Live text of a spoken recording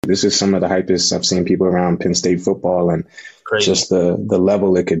This is some of the hypest I've seen people around Penn State football, and Crazy. just the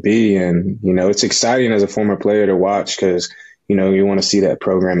level it could be. And, it's exciting as a former player to watch because, you want to see that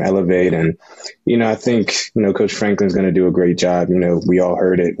program elevate. And, I think, Coach Franklin's going to do a great job. We all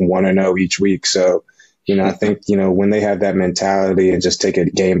heard it, 1-0 each week. So, I think, when they have that mentality and just take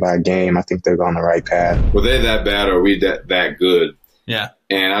it game by game, I think they're on the right path. Were they that bad or are we that good? Yeah.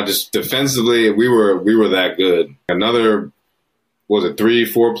 And I just defensively, we were that good. Another,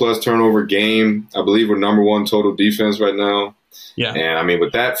 3-4 plus turnover game. I believe we're number one total defense right now. Yeah. And I mean,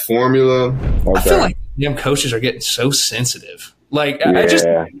 with that formula, I feel like damn coaches are getting so sensitive. Like, I just,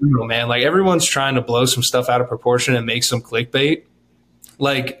 man, like everyone's trying to blow some stuff out of proportion and make some clickbait.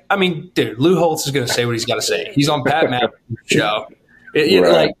 Like, I mean, dude, Lou Holtz is going to say what he's got to say. He's on Pat McAfee's show.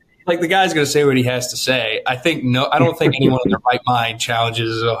 Like the guy's going to say what he has to say. I don't think anyone in their right mind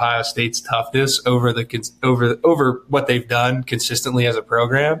challenges Ohio State's toughness over what they've done consistently as a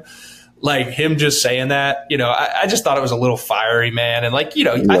program. Like him just saying that, I just thought it was a little fiery, man. And I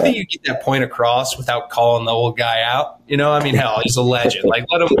think you get that point across without calling the old guy out. I mean, hell, he's a legend. Like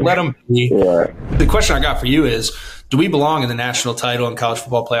let him be. Yeah. The question I got for you is, do we belong in the national title and college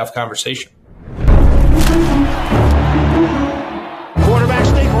football playoff conversation? Quarterback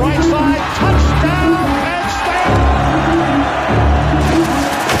sneak right side, touchdown, Penn State!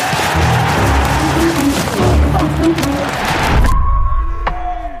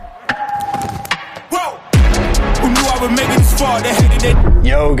 Whoa! Who knew I would make it this far? They hated it.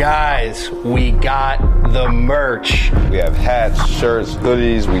 Yo, guys, we got the merch. We have hats, shirts,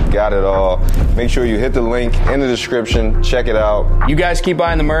 hoodies. We got it all. Make sure you hit the link in the description. Check it out. You guys keep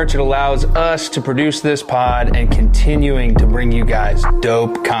buying the merch. It allows us to produce this pod and continuing to bring you guys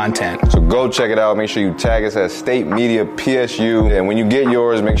dope content. So go check it out. Make sure you tag us at State Media PSU. And when you get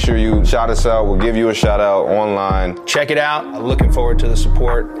yours, make sure you shout us out. We'll give you a shout out online. Check it out. I'm looking forward to the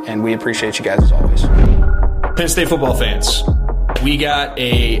support, and we appreciate you guys as always. Penn State football fans, we got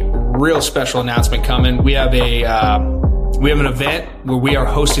a real special announcement coming. We have an event where we are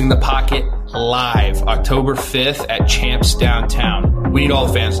hosting the Pocket live October 5th at Champs Downtown. We need all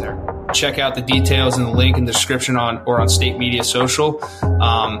the fans there. Check out the details in the link in the description on State Media Social.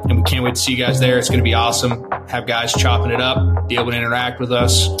 And we can't wait to see you guys there. It's going to be awesome. Have guys chopping it up, be able to interact with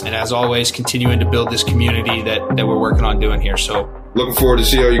us. And as always, continuing to build this community that we're working on doing here. So looking forward to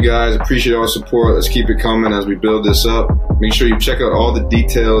see all you guys. Appreciate all the support. Let's keep it coming as we build this up. Make sure you check out all the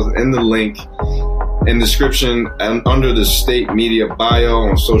details in the link in the description and under the State Media bio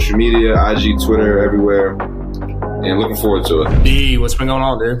on social media, IG, Twitter, everywhere. And looking forward to it. D, what's been going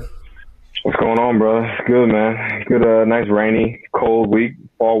on, dude? What's going on, brother? Good, man. Good, nice rainy, cold week.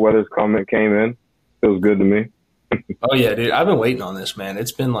 Fall weather's came in. Feels good to me. Oh, yeah, dude. I've been waiting on this, man.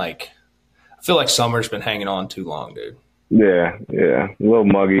 It's been I feel like summer's been hanging on too long, dude. Yeah. A little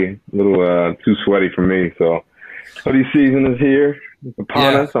muggy, a little too sweaty for me. So hoodie season is here. It's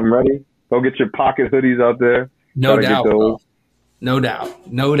upon us. I'm ready. Go get your pocket hoodies out there. No doubt, bro. No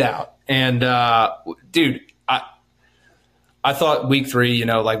doubt. And, dude, I thought week 3,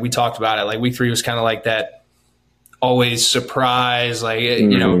 we talked about it. Week 3 was kind of like that always surprise,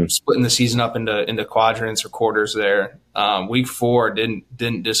 splitting the season up into quadrants or quarters there. Week 4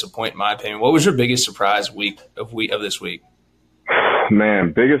 didn't disappoint in my opinion. What was your biggest surprise of this week?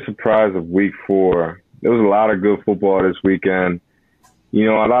 Man, biggest surprise of week 4. There was a lot of good football this weekend. A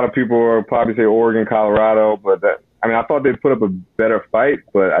lot of people will probably say Oregon, Colorado, but I thought they'd put up a better fight,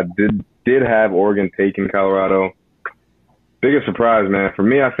 but I did have Oregon taking Colorado. Biggest surprise, man. For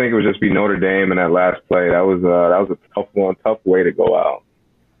me, I think it would just be Notre Dame in that last play. That was a tough way to go out.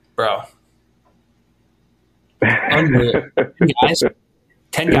 Bro. Unreal.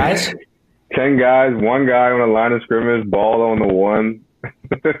 10 guys? 10 guys, one guy on the line of scrimmage, ball on the one.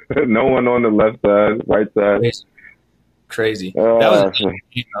 No one on the left side, right side. Crazy. That was a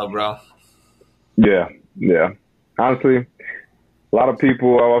big bro. Yeah. Honestly, a lot of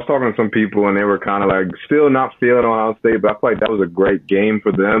people, I was talking to some people, and they were kind of still not feeling Ohio State, but I feel like that was a great game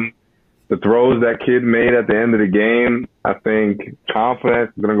for them. The throws that kid made at the end of the game, I think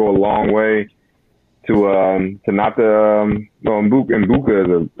confidence is going to go a long way to not the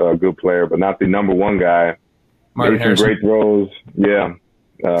Mbuka is a good player, but not the number one guy. Marvin made some great throws.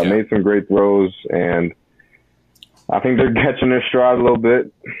 Made some great throws, and I think they're catching their stride a little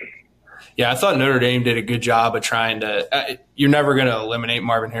bit. Yeah, I thought Notre Dame did a good job of trying to you're never going to eliminate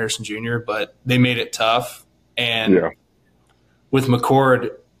Marvin Harrison Jr., but they made it tough. And with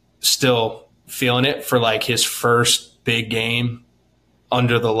McCord still feeling it for his first big game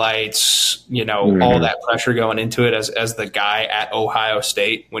under the lights, all that pressure going into it as the guy at Ohio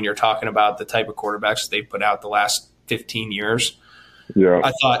State when you're talking about the type of quarterbacks they've put out the last 15 years. Yeah.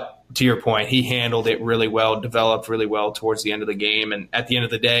 I thought, to your point, he handled it really well, developed really well towards the end of the game. And at the end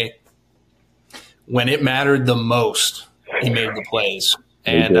of the day, when it mattered the most, he made the plays.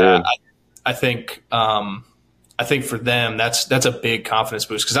 And I think for them, that's a big confidence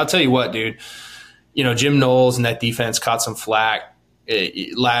boost. Because I'll tell you what, dude, Jim Knowles and that defense caught some flack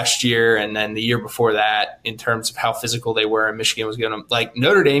last year and then the year before that in terms of how physical they were, and Michigan was giving them. Like,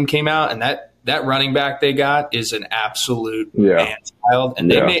 Notre Dame came out, and that running back they got is an absolute man-child.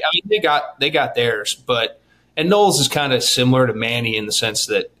 And they got theirs, and Knowles is kind of similar to Manny in the sense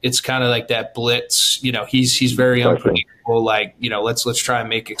that it's kind of like that blitz. He's very unpredictable. Like, let's try and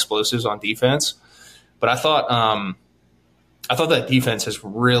make explosives on defense. But I thought that defense has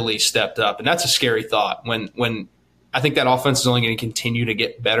really stepped up, and that's a scary thought. When I think that offense is only going to continue to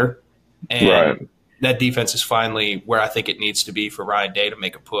get better, and that defense is finally where I think it needs to be for Ryan Day to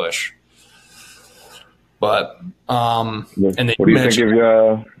make a push. But and then what do you think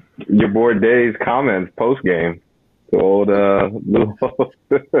of your boy Day's comments post game? The old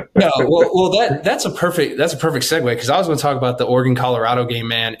that's a perfect segue, because I was going to talk about the Oregon Colorado game,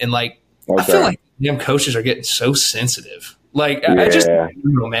 man, and I feel like damn coaches are getting so sensitive. Like, I just,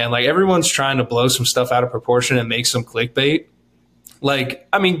 man, like, everyone's trying to blow some stuff out of proportion and make some clickbait. Like,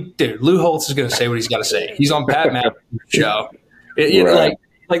 I mean, dude, Lou Holtz is going to say what he's got to say. He's on Pat McAfee's show.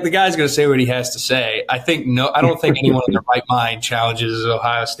 Like the guy's going to say what he has to say. I don't think anyone in their right mind challenges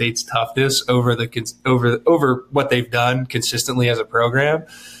Ohio State's toughness over what they've done consistently as a program.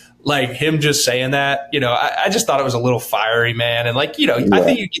 Like, him just saying that, I just thought it was a little fiery, man. And I think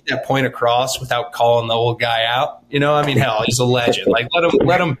you get that point across without calling the old guy out. I mean, hell, he's a legend. Like,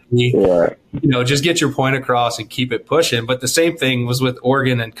 let him be. Just get your point across and keep it pushing. But the same thing was with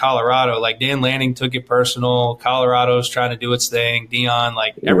Oregon and Colorado. Like, Dan Lanning took it personal. Colorado's trying to do its thing. Dion,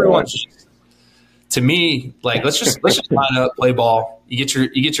 everyone's just, to me, let's just line up, play ball. You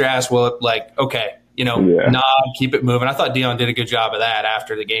get your ass whooped. Like, okay. Nod, keep it moving. I thought Dion did a good job of that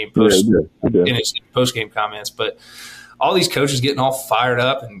after the game in his post-game comments. But all these coaches getting all fired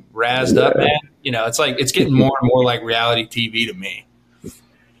up and razzed up, man. It's getting more and more like reality TV to me.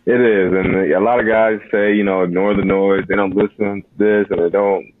 It is, and a lot of guys say, ignore the noise. They don't listen to this, or they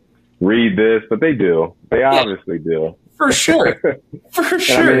don't read this, but they do. They obviously do. For sure. For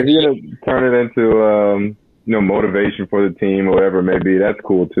sure. I mean, if you're going to turn it into, motivation for the team or whatever it may be, that's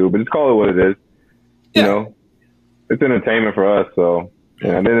cool too. But just call it what it is. It's entertainment for us. So at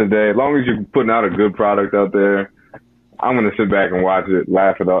the end of the day, as long as you're putting out a good product out there, I'm going to sit back and watch it,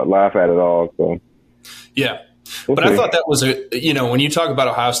 laugh at it all. So yeah. But I thought that was when you talk about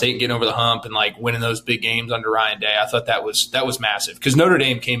Ohio State and getting over the hump and winning those big games under Ryan Day, I thought that was massive, because Notre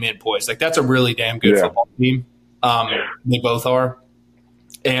Dame came in poised. That's a really damn good football team. They both are.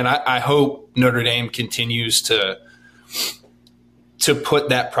 And I hope Notre Dame continues to put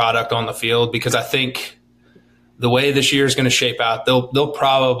that product on the field, because I think the way this year is going to shape out, they'll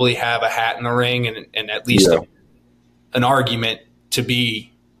probably have a hat in the ring and at least an argument to be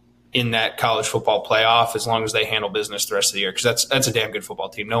in that college football playoff, as long as they handle business the rest of the year, because that's a damn good football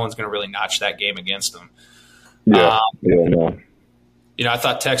team. No one's going to really notch that game against them. I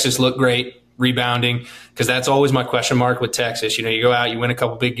thought Texas looked great rebounding, because that's always my question mark with Texas. You go out, you win a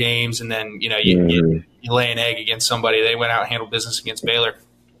couple big games, and then you lay an egg against somebody. They went out and handled business against Baylor.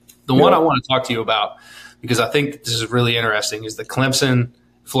 The one I want to talk to you about, because I think this is really interesting, is the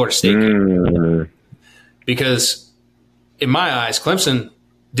Clemson-Florida State game. Because in my eyes, Clemson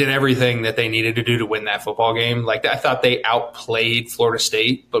did everything that they needed to do to win that football game. I thought they outplayed Florida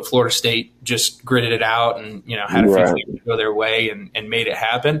State, but Florida State just gritted it out and had a few things go their way and made it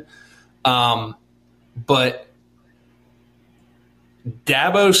happen. But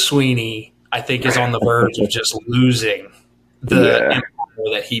Dabo Swinney, I think, is on the verge of just losing the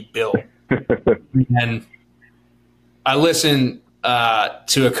empire that he built. And I listen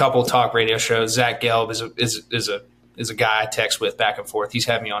to a couple talk radio shows. Zach Gelb is a guy I text with back and forth. He's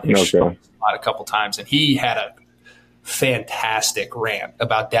had me on his show a couple times, and he had a fantastic rant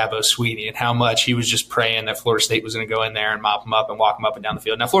about Dabo Swinney and how much he was just praying that Florida State was going to go in there and mop him up and walk him up and down the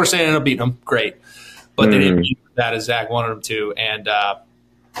field. Now, Florida State ended up beating them, great, but they didn't beat that as Zach wanted them to. And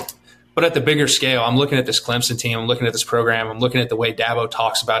but at the bigger scale, I'm looking at this Clemson team, I'm looking at this program, I'm looking at the way Dabo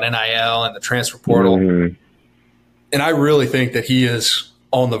talks about NIL and the transfer portal, and I really think that he is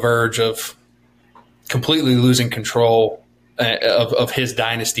on the verge of completely losing control of his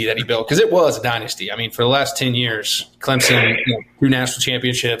dynasty that he built, because it was a dynasty. I mean, for the last 10 years, Clemson, 2 national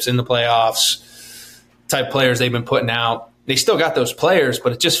championships, in the playoffs, type players they've been putting out. They still got those players,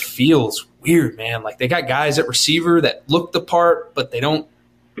 but it just feels weird, man. They got guys at receiver that look the part, but they don't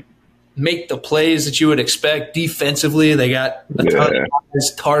make the plays that you would expect defensively. They got a ton of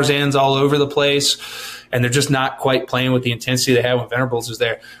guys, Tarzans all over the place, and they're just not quite playing with the intensity they had when Venables was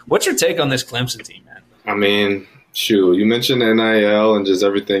there. What's your take on this Clemson team, man? I mean, shoot, you mentioned NIL and just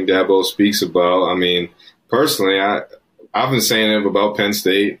everything Dabo speaks about. I mean, personally, I've been saying it about Penn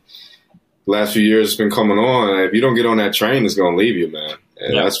State. The last few years it's been coming on. If you don't get on that train, it's going to leave you, man.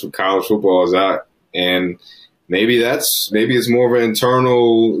 And that's what college football is at. And maybe it's more of an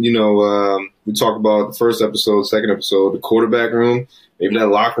internal, we talk about the first episode, second episode, the quarterback room. Maybe that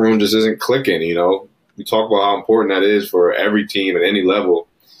locker room just isn't clicking, We talk about how important that is for every team at any level.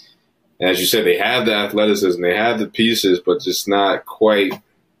 And as you said, they have the athleticism, they have the pieces, but just not quite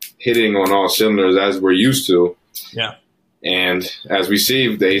hitting on all cylinders as we're used to. Yeah. And as we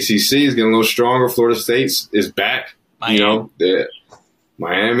see, the ACC is getting a little stronger. Florida State is back. Miami,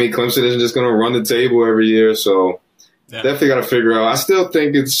 Clemson isn't just going to run the table every year. So definitely got to figure out. I still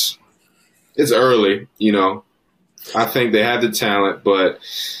think it's early. I think they have the talent, but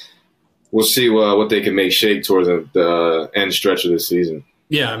we'll see what they can make shake towards the end stretch of the season.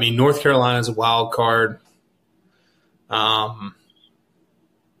 Yeah, I mean, North Carolina's a wild card. But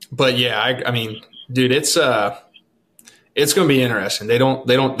yeah, I mean, dude, it's going to be interesting. They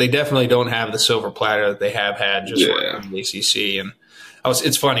definitely don't have the silver platter that they have had just in the ACC. And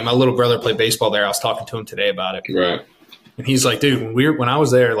it's funny. My little brother played baseball there. I was talking to him today about it. Right. And he's like, dude, when I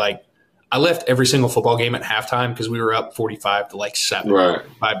was there, like, I left every single football game at halftime because we were up 45 to like 7, right.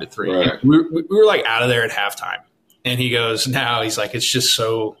 5-3. Right. We were like out of there at halftime. And he goes, now he's like, it's just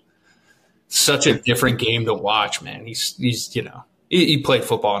such a different game to watch, man. He's he played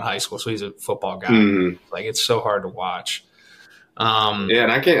football in high school, so he's a football guy. Mm. Like, it's so hard to watch.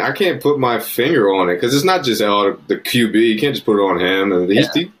 And I can't put my finger on it because it's not just the QB. You can't just put it on him. And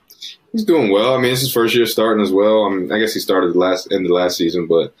he's doing well. I mean, it's his first year starting as well. I mean, I guess he started in the last season,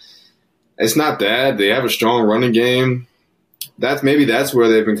 but it's not that. They have a strong running game. That's where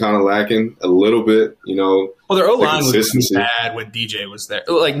they've been kind of lacking a little bit, Well, their O-line was bad when DJ was there.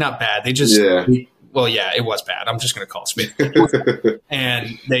 Like, not bad. They just it was bad. I'm just going to call it spit.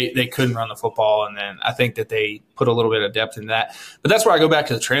 And they couldn't run the football, and then I think that they put a little bit of depth in that. But that's where I go back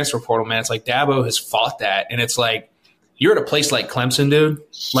to the transfer portal, man. It's like Dabo has fought that, and it's like you're at a place like Clemson, dude.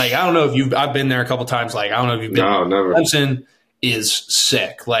 Like, I don't know if I've been there a couple times. Like, I don't know if you've been. No, never. Clemson is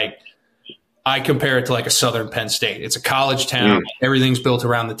sick. Like, I compare it to like a Southern Penn State. It's a college town. Everything's built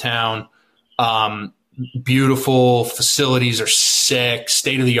around the town. Beautiful facilities are sick,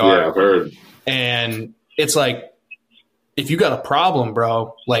 state of the art. Yeah, I've heard. And it's like, if you got a problem,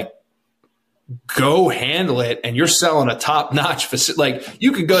 bro, like, go handle it. And you're selling a top notch facility. Like,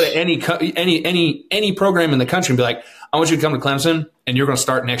 you could go to any program in the country and be like, I want you to come to Clemson, and you're going to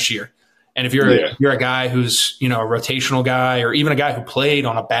start next year. And if you're a guy who's, a rotational guy, or even a guy who played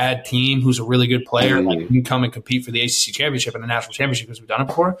on a bad team, who's a really good player, like, you can come and compete for the ACC championship and the national championship because we've done it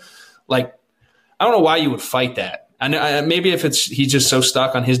before. Like, I don't know why you would fight that. I know, maybe if he's just so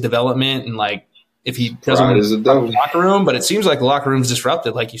stuck on his development, and like if he doesn't want to the locker room, but it seems like the locker room's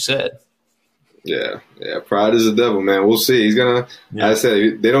disrupted, like you said. Yeah, pride is the devil, man. We'll see. He's gonna. Yeah. I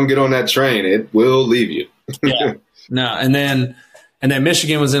said, they don't get on that train, it will leave you. Yeah, no, and then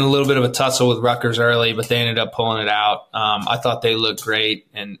Michigan was in a little bit of a tussle with Rutgers early, but they ended up pulling it out. I thought they looked great,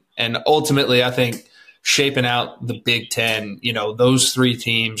 and ultimately, I think shaping out the Big Ten, those three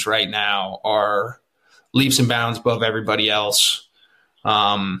teams right now are leaps and bounds above everybody else.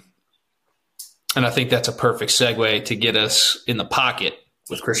 And I think that's a perfect segue to get us in the pocket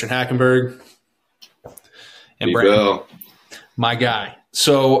with Christian Hackenberg and Brandon, my guy.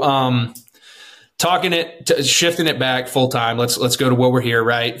 So, shifting it back full time. Let's go to what we're here,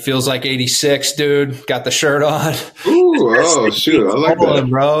 right? Feels like 86, dude. Got the shirt on. Ooh, shoot. I like that.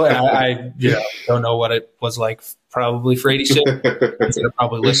 Bro. And I don't know what it was like probably for 86. They're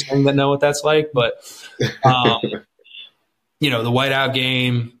probably listening that know what that's like. But, the whiteout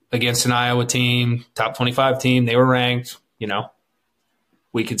game against an Iowa team, top 25 team, they were ranked,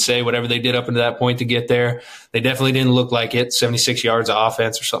 We could say whatever they did up until that point to get there. They definitely didn't look like it, 76 yards of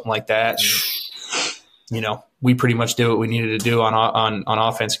offense or something like that. And, we pretty much did what we needed to do on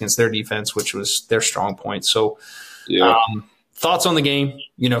offense against their defense, which was their strong point. So, thoughts on the game?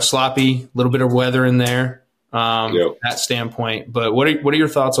 Sloppy, a little bit of weather in there, that standpoint. But what are your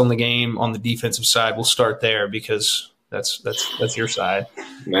thoughts on the game on the defensive side? We'll start there because that's your side.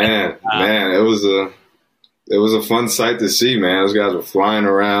 Man, it was a fun sight to see, man. Those guys were flying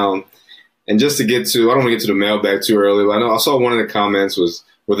around. And just to get to – I don't want to get to the mailbag too early, but I saw one of the comments was,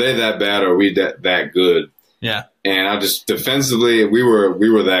 were they that bad or are we that good? Yeah. And I just – defensively, we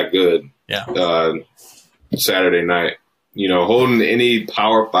were that good Saturday night. holding any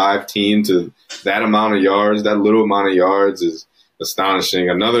Power 5 team to that amount of yards, that little amount of yards is astonishing.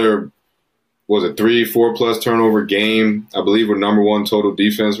 Another, 3-4 plus turnover game. I believe we're number one total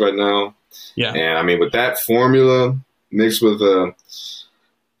defense right now. Yeah. And I mean, with that formula mixed with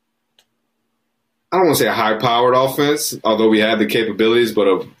I don't want to say a high-powered offense, although we have the capabilities,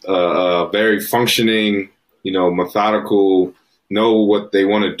 but a very functioning, methodical, know what they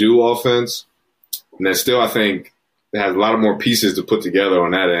want to do offense. And then still, I think it has a lot of more pieces to put together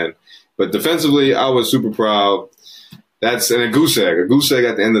on that end. But defensively, I was super proud. That's a goose egg. A goose egg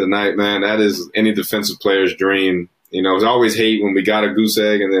at the end of the night, man. That is any defensive player's dream. It's always hate when we got a goose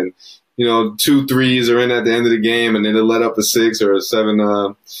egg and then, 2 threes are in at the end of the game and then they let up a 6 or a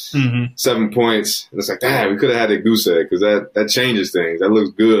 7 points. And it's like, we could have had a goose egg because that changes things. That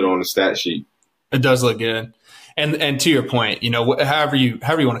looks good on the stat sheet. It does look good. And to your point, however you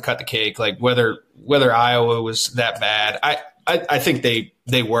want to cut the cake, like whether Iowa was that bad, I think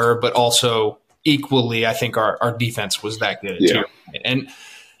they were, but also equally, I think our defense was that good. Yeah. And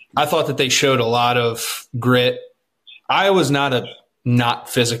I thought that they showed a lot of grit. Iowa's not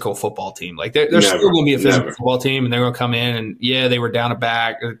physical football team. Like they're still going to be a physical football team, and they're going to come in and they were down a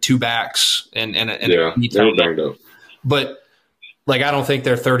back, 2 backs, and they were banged up. But like I don't think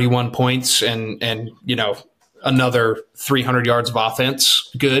they're 31 points and another 300 yards of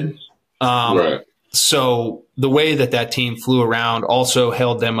offense good. Right. So the way that team flew around also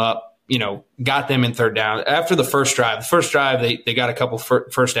held them up. Got them in third down. After the first drive, they got a couple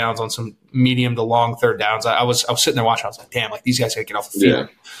first downs on some medium to long third downs. I was sitting there watching. I was like, damn, like these guys got to get off the field.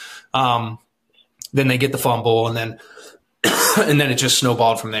 Yeah. Then they get the fumble, and then it just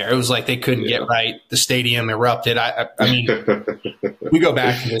snowballed from there. It was like they couldn't get right. The stadium erupted. I mean, we go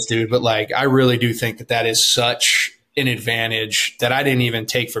back to this, dude, but like I really do think that is such an advantage that I didn't even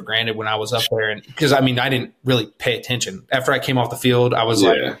take for granted when I was up there. And because I didn't really pay attention. After I came off the field, I was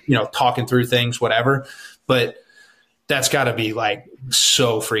talking through things, whatever. But that's got to be like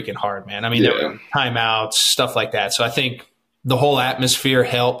so freaking hard, man. There were timeouts, stuff like that. So I think the whole atmosphere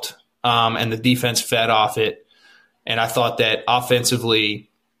helped, and the defense fed off it. And I thought that offensively,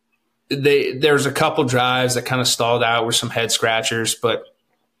 there's a couple drives that kind of stalled out with some head scratchers, but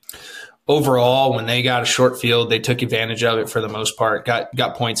overall, when they got a short field, they took advantage of it for the most part,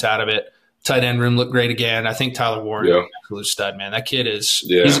 got points out of it. Tight end room looked great again. I think Tyler Warren is an absolute stud, man. That kid he's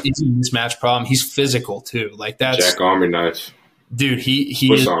a mismatch problem. He's physical too. Like that's Jack Army knife. Dude, he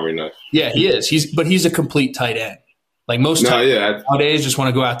Swiss is Army knife. Yeah, he is. He's a complete tight end. Like most nowadays just want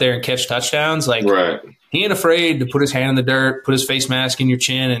to go out there and catch touchdowns. Like he ain't afraid to put his hand in the dirt, put his face mask in your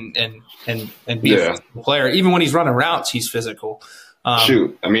chin and be a physical player. Even when he's running routes, he's physical. That's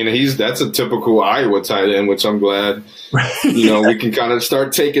a typical Iowa tight end, which I'm glad, we can kind of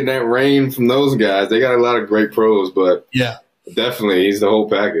start taking that reign from those guys. They got a lot of great pros, but definitely he's the whole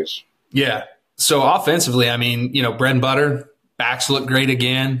package. Yeah. So offensively, bread and butter, backs look great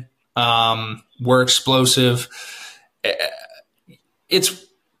again. We're explosive.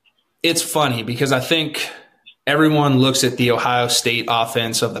 It's funny because I think everyone looks at the Ohio State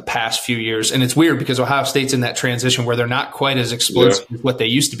offense of the past few years, and it's weird because Ohio State's in that transition where they're not quite as explosive as what they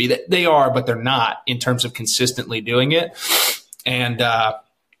used to be. They are, but they're not in terms of consistently doing it. And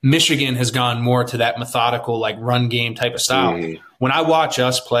Michigan has gone more to that methodical, like run game type of style. Mm-hmm. When I watch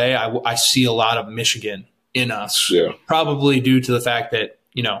us play, I see a lot of Michigan in us, probably due to the fact that,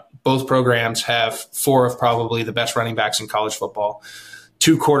 both programs have 4 of probably the best running backs in college football,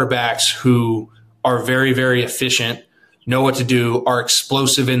 2 quarterbacks who are very, very efficient, know what to do, are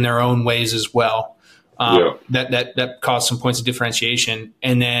explosive in their own ways as well. That caused some points of differentiation.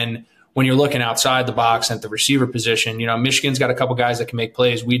 And then when you're looking outside the box at the receiver position, Michigan's got a couple guys that can make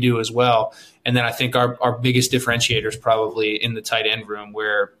plays. We do as well. And then I think our biggest differentiator is probably in the tight end room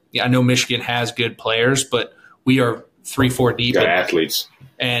where I know Michigan has good players, but we are 3-4 deep. Got athletes.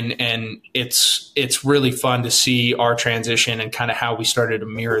 And it's really fun to see our transition and kind of how we started to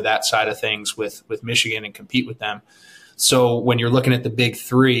mirror that side of things with Michigan and compete with them. So when you're looking at the big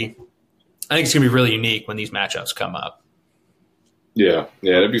 3, I think it's going to be really unique when these matchups come up. Yeah,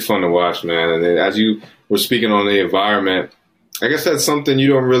 it'd be fun to watch, man. And then as you were speaking on the environment, I guess that's something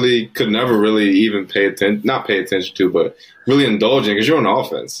you could never really even not pay attention to, but really indulge in because you're on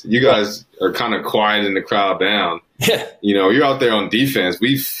offense. You guys are kind of quieting the crowd down. Yeah. You're out there on defense.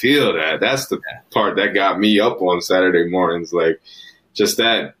 We feel that. That's the part that got me up on Saturday mornings. Like, just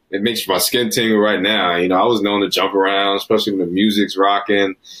that. It makes my skin tingle right now. I was known to jump around, especially when the music's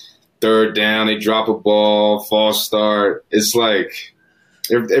rocking. Third down, they drop a ball, false start. It's like,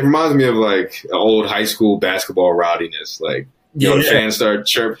 it reminds me of like old high school basketball rowdiness. Like, the fans start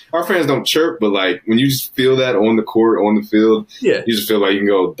chirp. Our fans don't chirp, but like when you just feel that on the court, on the field, you just feel like you can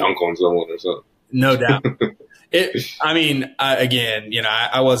go dunk on someone or something. No doubt.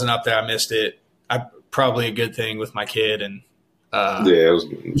 I wasn't up there. I missed it. Probably a good thing with my kid and it was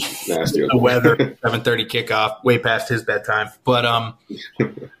nasty. The weather, 7:30 kickoff, way past his bedtime. But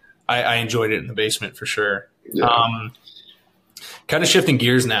I enjoyed it in the basement for sure. Yeah. Kind of shifting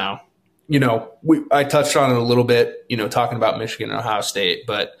gears now. I touched on it a little bit, talking about Michigan and Ohio State,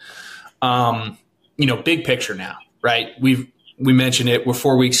 but, big picture now, right? We mentioned it. We're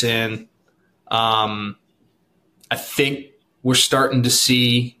 4 weeks in. I think we're starting to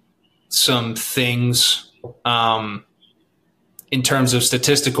see some things in terms of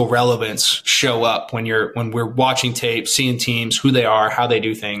statistical relevance show up when we're watching tape, seeing teams, who they are, how they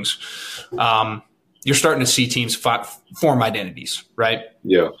do things. You're starting to see teams form identities, right?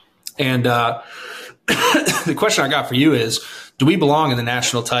 Yeah. And the question I got for you is, do we belong in the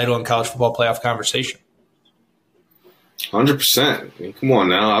national title and college football playoff conversation? 100%. Come on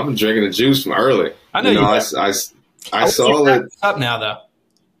now. I've been drinking the juice from early. I know I saw it. Up now, though.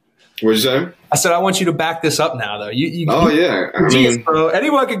 What'd you say? I said I want you to back this up now, though. Anyone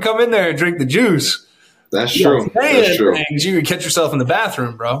can come in there and drink the juice. That's true. That's true. You can catch yourself in the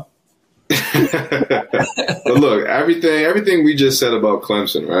bathroom, bro. But look, everything we just said about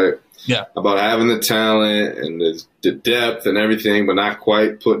Clemson, right? Yeah. About having the talent and the depth and everything, but not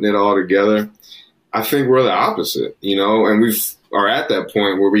quite putting it all together. I think we're the opposite, and we are at that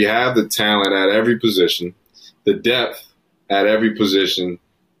point where we have the talent at every position, the depth at every position,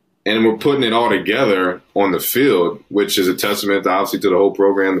 and we're putting it all together on the field, which is a testament, obviously, to the whole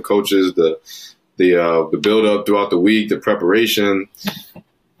program, the coaches, the build up throughout the week, the preparation.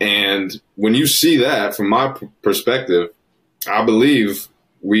 And when you see that, from my perspective, I believe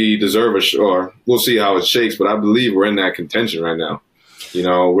we deserve or we'll see how it shakes, but I believe we're in that contention right now.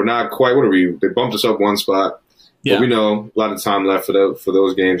 We're not quite, they bumped us up one spot, but we know a lot of time left for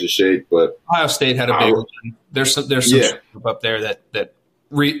those games to shake. But Ohio State had a big one. There's some up there that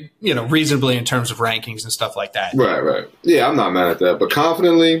reasonably in terms of rankings and stuff like that. Right. Yeah, I'm not mad at that, but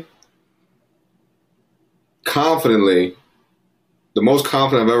confidently, the most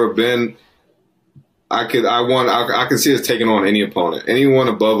confident I've ever been. I can see us taking on any opponent, anyone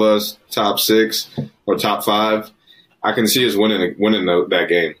above us, top 6 or top 5. I can see us winning that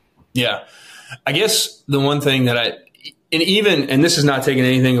game. Yeah, I guess the one thing that and this is not taking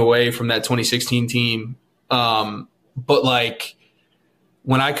anything away from that 2016 team, but like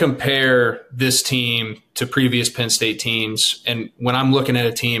when I compare this team to previous Penn State teams, and when I'm looking at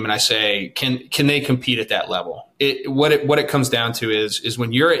a team and I say, can they compete at that level? What it comes down to is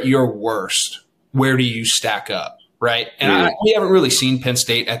when you're at your worst, where do you stack up, right? And we haven't really seen Penn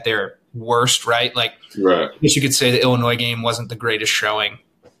State at their worst, right? Like, I guess you could say the Illinois game wasn't the greatest showing.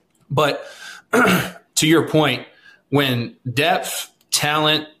 But to your point, when depth,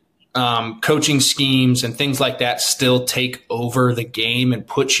 talent, coaching schemes and things like that still take over the game and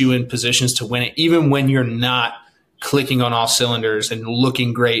put you in positions to win it, even when you're not clicking on all cylinders and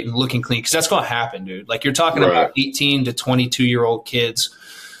looking great and looking clean, because that's going to happen, dude. Like, you're talking about 18 to 22-year-old kids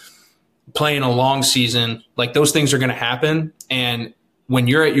playing a long season. Like, those things are going to happen. And when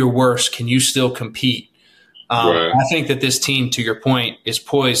you're at your worst, can you still compete? I think that this team, to your point, is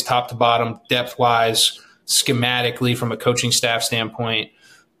poised top to bottom, depth-wise, schematically from a coaching staff standpoint.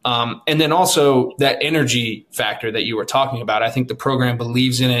 And then also that energy factor that you were talking about. I think the program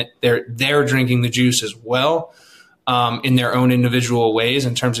believes in it. They're drinking the juice as well, in their own individual ways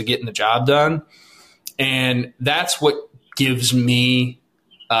in terms of getting the job done. And that's what gives me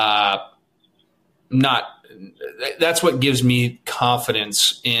that's what gives me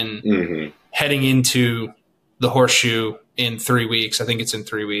confidence in heading into the horseshoe in 3 weeks. I think it's in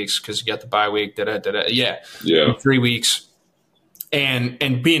 3 weeks because you got the bye week. Yeah. In 3 weeks.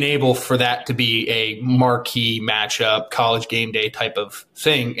 And being able for that to be a marquee matchup, college game day type of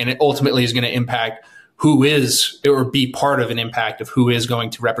thing. And it ultimately is going to impact who is, or be part of an impact of who is going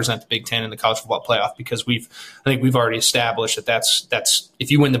to represent the Big Ten in the college football playoff, because I think we've already established that that's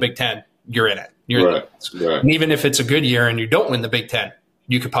if you win the Big Ten, you're in it. You're in it. And even if it's a good year and you don't win the Big Ten,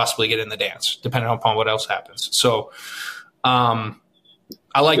 you could possibly get in the dance, depending upon what else happens. So, I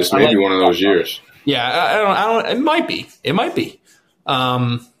like this may be one of those years. Yeah, I don't. It might be.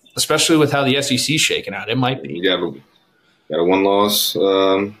 Especially with how the SEC is shaking out, it might be. You got a 1-loss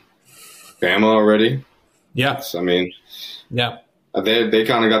Bama already. Yeah, I mean, yeah. They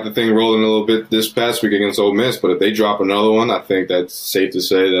kind of got the thing rolling a little bit this past week against Ole Miss, but if they drop another one, I think that's safe to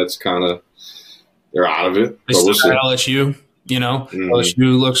say that's kind of they're out of it. They still got LSU,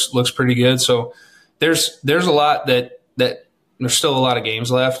 LSU looks pretty good. So there's a lot that There's still a lot of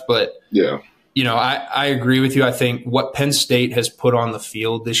games left, but yeah. You know, I agree with you. I think what Penn State has put on the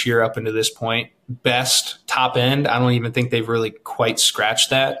field this year up until this point, best top end, I don't even think they've really quite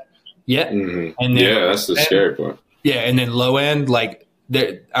scratched that yet. Mm-hmm. And then, that's the scary part. Yeah, and then low end, like,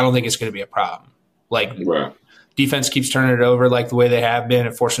 I don't think it's going to be a problem. Like, right. Defense keeps turning it over like the way they have been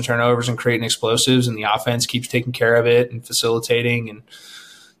and forcing turnovers and creating explosives, and the offense keeps taking care of it and facilitating and,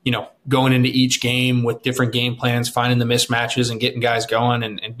 you know, going into each game with different game plans, finding the mismatches and getting guys going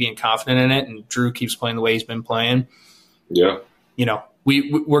and being confident in it. And Drew keeps playing the way he's been playing. Yeah. You know,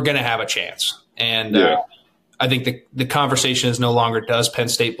 we're going to have a chance. And I think the conversation is no longer does Penn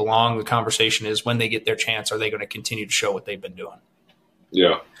State belong? The conversation is when they get their chance, are they going to continue to show what they've been doing?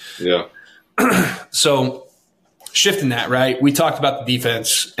 Yeah. Yeah. So shifting that, right, we talked about the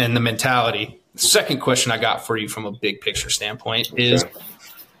defense and the mentality. The second question I got for you from a big picture standpoint is –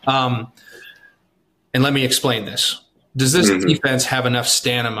 and let me explain this. Does this defense have enough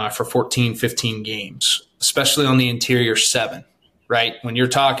stamina for 14, 15 games, especially on the interior 7, right? When you're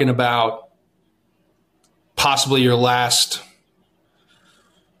talking about possibly your last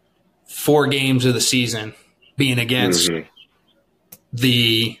 4 games of the season being against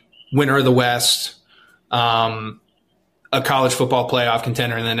the winner of the West, a college football playoff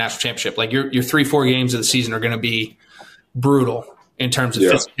contender in the national championship. Like your 3-4 games of the season are going to be brutal in terms of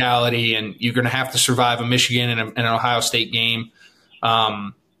physicality, and you're going to have to survive a Michigan and an Ohio State game.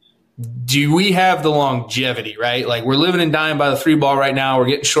 Do we have the longevity, right? Like, we're living and dying by the 3 ball right now. We're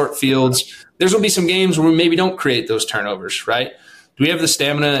getting short fields. There's going to be some games where we maybe don't create those turnovers, right? Do we have the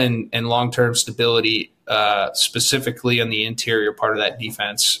stamina and long-term stability, specifically on the interior part of that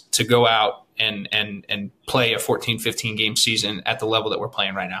defense, to go out and play a 14, 15 game season at the level that we're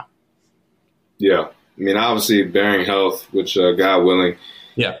playing right now? Yeah. I mean, obviously, bearing health, which God willing,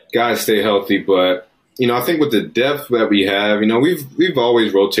 guys stay healthy. But, you know, I think with the depth that we have, you know, we've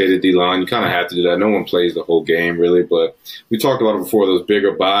always rotated D-line. You kind of have to do that. No one plays the whole game, really. But we talked about it before, those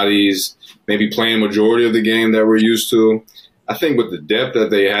bigger bodies, maybe playing majority of the game that we're used to. I think with the depth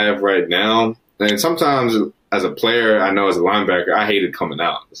that they have right now, and sometimes as a player, I know as a linebacker, I hated coming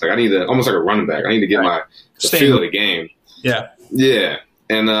out. It's like I need to, almost like a running back, I need to get the feel of the game. Yeah. Yeah.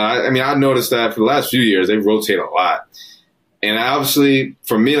 And, I mean, I noticed that for the last few years, they rotate a lot. And obviously,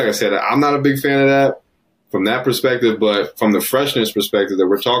 for me, like I said, I'm not a big fan of that from that perspective. But from the freshness perspective that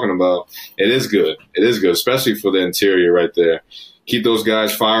we're talking about, it is good. It is good, especially for the interior right there. Keep those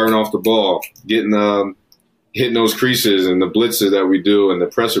guys firing off the ball, getting hitting those creases and the blitzes that we do and the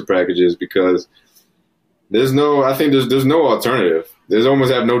pressure packages, because there's no alternative. There's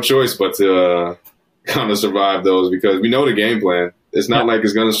almost have no choice but to kind of survive those, because we know the game plan. It's not like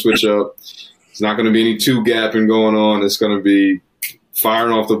it's going to switch up. It's not going to be any 2-gapping going on. It's going to be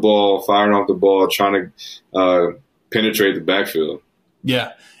firing off the ball, trying to penetrate the backfield.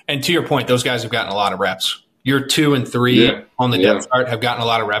 Yeah. And to your point, those guys have gotten a lot of reps. Your 2 and 3 on the depth chart have gotten a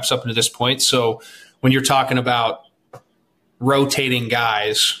lot of reps up to this point. So when you're talking about rotating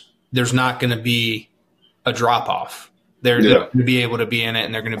guys, there's not going to be a drop-off. They're going to be able to be in it,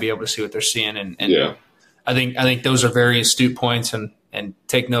 and they're going to be able to see what they're seeing. And I think those are very astute points, and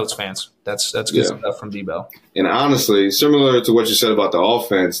take notes, fans. That's good stuff from D-Bell. And honestly, similar to what you said about the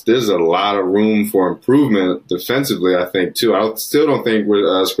offense, there's a lot of room for improvement defensively, I think, too. I still don't think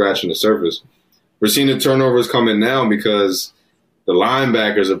we're scratching the surface. We're seeing the turnovers come in now because the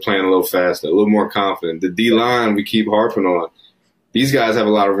linebackers are playing a little faster, a little more confident. The D-line we keep harping on. These guys have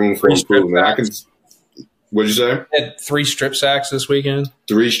a lot of room for improvement. What'd you say? Had 3 strip sacks this weekend.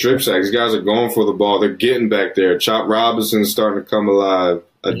 3 strip sacks. These guys are going for the ball. They're getting back there. Chop Robinson's starting to come alive.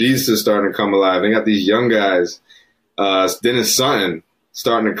 Diaz is starting to come alive. They got these young guys. Dennis Sutton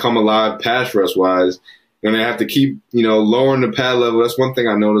starting to come alive pass rush wise. And they have to keep, lowering the pad level. That's one thing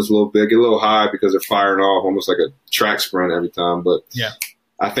I noticed a little bit. Get a little high because they're firing off almost like a track sprint every time. But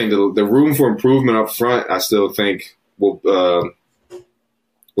I think the room for improvement up front, I still think will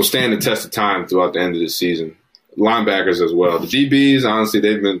stand the test of time throughout the end of the season. Linebackers as well. The DBs, honestly,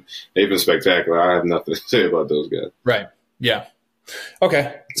 they've been spectacular. I have nothing to say about those guys. Right. Yeah.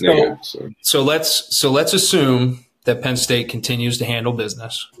 Okay. So let's assume that Penn State continues to handle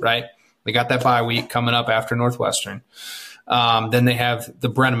business, right? They got that bye week coming up after Northwestern. Then they have the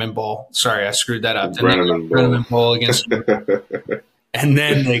Brenneman Bowl. Sorry, I screwed that up. Brenneman Bowl against and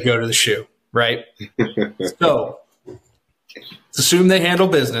then they go to the shoe, right? So let's assume they handle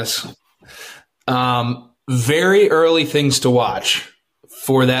business. Very early things to watch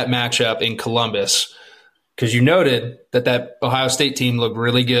for that matchup in Columbus, because you noted that Ohio State team looked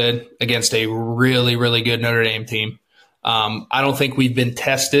really good against a really, really good Notre Dame team. I don't think we've been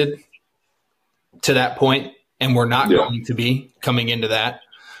tested to that point and we're not going to be coming into that.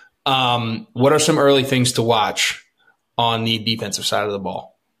 What are some early things to watch on the defensive side of the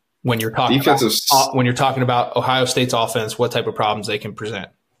ball when you're talking about Ohio State's offense? What type of problems they can present?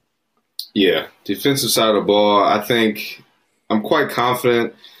 Yeah, defensive side of the ball. I think I'm quite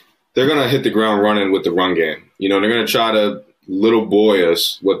confident they're going to hit the ground running with the run game. You know, they're going to try to little boy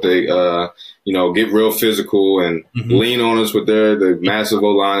us what they, get real physical and lean on us with the massive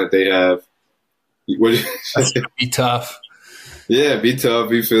O-line that they have. That's going to be tough. Yeah, be tough,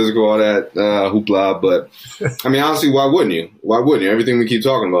 be physical, all that hoopla. But, I mean, honestly, why wouldn't you? Why wouldn't you? Everything we keep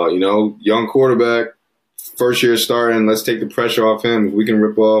talking about, young quarterback, first year starting, let's take the pressure off him. If we can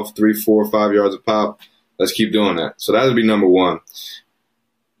rip off 3, 4, 5 yards of pop, let's keep doing that. So that would be number one.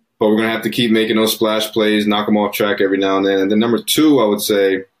 But we're going to have to keep making those splash plays, knock them off track every now and then. And then number two, I would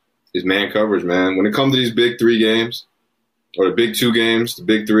say, is man coverage, man. When it comes to these big 3 games, or the big 2 games, the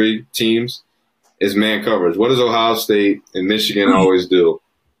big 3 teams, is man coverage. What does Ohio State and Michigan always do?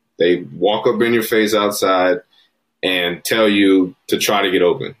 They walk up in your face outside and tell you to try to get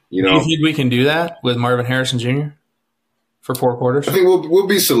open. Do you think we can do that with Marvin Harrison Jr. for 4 quarters? I think we'll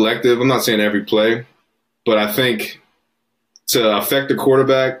be selective. I'm not saying every play, but I think to affect the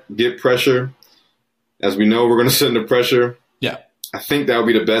quarterback, get pressure, as we know we're going to send the pressure. Yeah. I think that would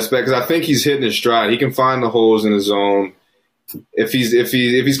be the best bet because I think he's hitting his stride. He can find the holes in his zone. If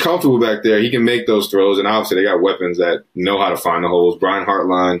he's comfortable back there, he can make those throws. And obviously they got weapons that know how to find the holes. Brian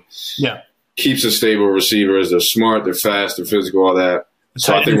Hartline keeps a stable receivers. They're smart, they're fast, they're physical, all that.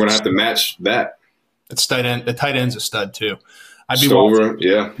 So I think we're going to have to match that. The tight end's a stud too. I'd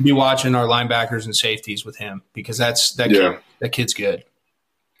be watching our linebackers and safeties with him because that kid's good.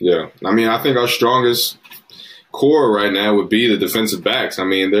 Yeah. I mean, I think our strongest core right now would be the defensive backs. I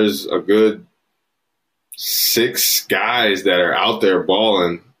mean, there's a good 6 guys that are out there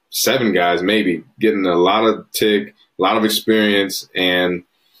balling, 7 guys maybe, getting a lot of tick, a lot of experience, and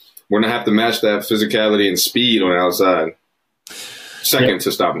we're going to have to match that physicality and speed on the outside. Second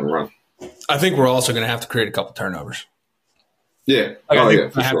to stop and run. I think we're also going to have to create a couple turnovers. Yeah. I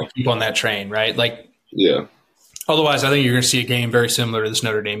think we have to keep on that train, right? Otherwise, I think you're going to see a game very similar to this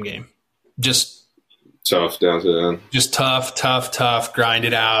Notre Dame game. Just tough down to the end. Just tough, grind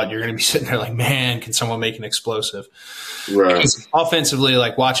it out. You're going to be sitting there like, man, can someone make an explosive? Right. Because offensively,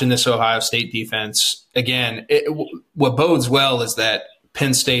 watching this Ohio State defense, again, what bodes well is that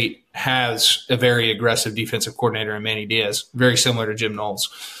Penn State has a very aggressive defensive coordinator in Manny Diaz, very similar to Jim Knowles.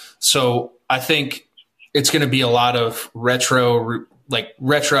 So I think it's going to be a lot of retroactive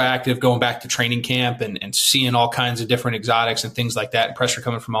going back to training camp and seeing all kinds of different exotics and things like that and pressure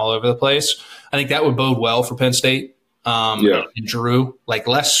coming from all over the place. I think that would bode well for Penn State and Drew.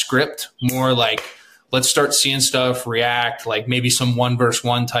 Less script, more let's start seeing stuff, react, maybe some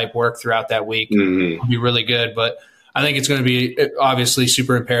 1-versus-1 type work throughout that week would be really good. But I think it's going to be obviously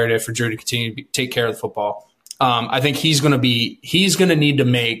super imperative for Drew to continue to take care of the football. I think he's going to need to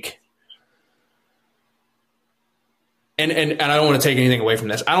make – And I don't want to take anything away from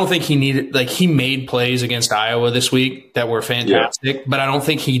this. I don't think he needed he made plays against Iowa this week that were fantastic, but I don't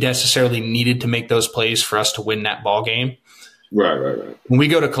think he necessarily needed to make those plays for us to win that ball game. Right. When we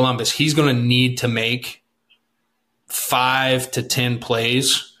go to Columbus, he's going to need to make 5 to 10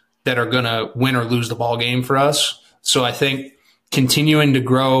 plays that are going to win or lose the ball game for us. So I think continuing to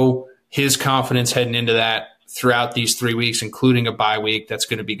grow his confidence heading into that throughout these 3 weeks, including a bye week, that's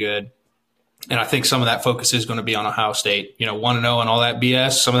going to be good. And I think some of that focus is going to be on Ohio State. 1-0 and all that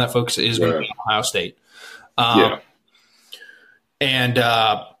BS, some of that focus is going to be on Ohio State. And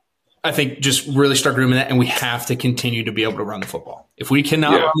I think just really start grooming that, and we have to continue to be able to run the football. If we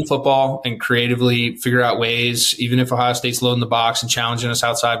cannot run the football and creatively figure out ways, even if Ohio State's loading the box and challenging us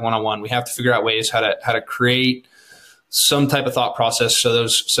outside one-on-one, we have to figure out ways how to create some type of thought process so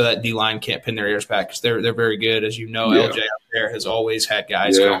that D-line can't pin their ears back because they're very good. As you know, LJ out there has always had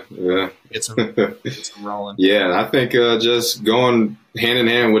guys get some rolling. Yeah, and I think just going hand in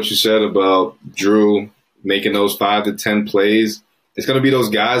hand what you said about Drew making those 5 to 10 plays, it's going to be those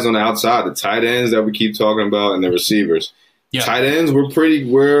guys on the outside, the tight ends that we keep talking about, and the receivers. Yeah. Tight ends, I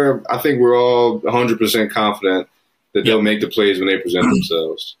think we're all 100% confident that they'll make the plays when they present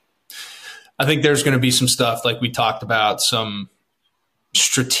themselves. I think there's going to be some stuff like we talked about, some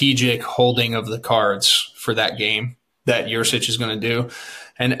strategic holding of the cards for that game that Yursich is going to do.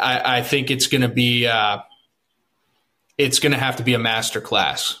 And I think it's going to be it's going to have to be a master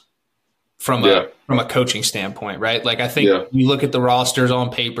class from a coaching standpoint, right? I think you look at the rosters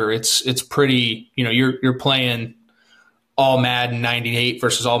on paper, it's pretty, you're playing all Madden 98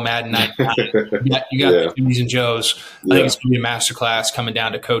 versus all Madden 99. You got the Jimmys and Joes. I think it's going to be a masterclass coming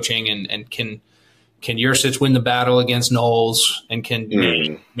down to coaching and can can Yurcich win the battle against Knowles, and can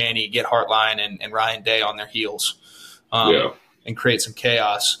Manny get Hartline and Ryan Day on their heels and create some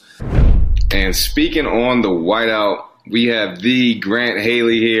chaos. And speaking on the whiteout, we have the Grant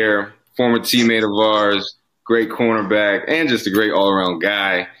Haley here, former teammate of ours, great cornerback, and just a great all-around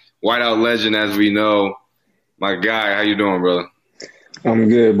guy. Whiteout legend, as we know. My guy, how you doing, brother? I'm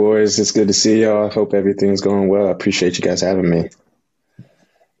good, boys. It's good to see y'all. I hope everything's going well. I appreciate you guys having me.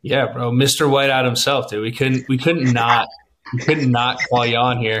 Yeah, bro, Mr. Whiteout himself, dude. We couldn't not call you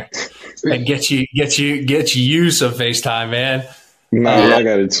on here and get you some FaceTime, man. No, I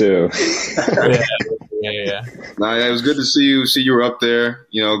got it too. Yeah. Nah, it was good to see you. See you were up there,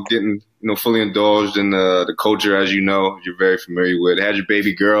 getting fully indulged in the culture, as you know, you're very familiar with. Had your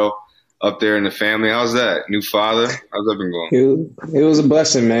baby girl up there in the family. How's that? New father? How's that been going? It was a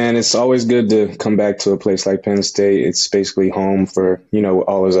blessing, man. It's always good to come back to a place like Penn State. It's basically home for,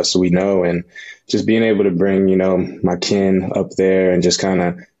 all of us we know. And just being able to bring, my kin up there and just kind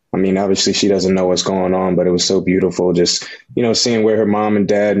of, obviously she doesn't know what's going on, but it was so beautiful just, seeing where her mom and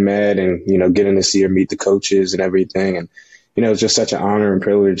dad met and, getting to see her meet the coaches and everything. And, it's just such an honor and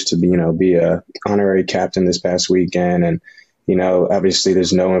privilege to be a honorary captain this past weekend. And, obviously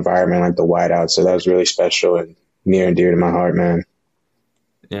there's no environment like the whiteout. So that was really special and near and dear to my heart, man.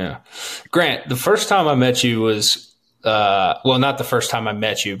 Yeah. Grant, the first time I met you was, not the first time I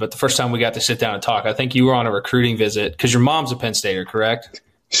met you, but the first time we got to sit down and talk. I think you were on a recruiting visit because your mom's a Penn Stater, correct?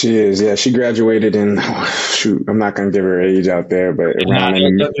 She is, yeah. She graduated in, I'm not going to give her age out there, but around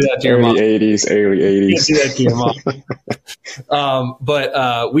in the early 80s. Do that to your mom.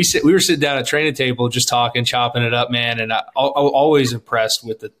 But we were sitting down at training table just talking, chopping it up, man. And I'm always impressed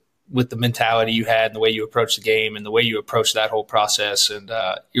with the mentality you had and the way you approached the game and the way you approached that whole process. And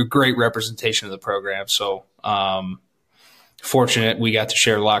you're a great representation of the program. So fortunate we got to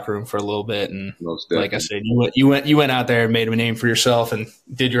share a locker room for a little bit, and like I said, you went out there and made a name for yourself and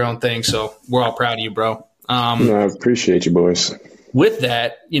did your own thing. So we're all proud of you, bro. I appreciate you, boys. With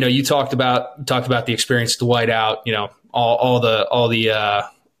that, you talked about the experience, the whiteout, all the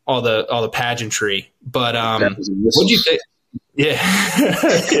pageantry. But what'd you think?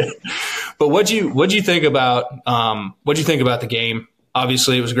 Yeah, but what'd you think about the game?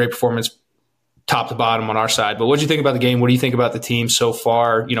 Obviously, it was a great performance, top to bottom on our side. But what do you think about the game? What do you think about the team so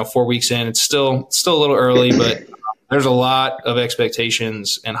far? 4 weeks in, it's still a little early, but there's a lot of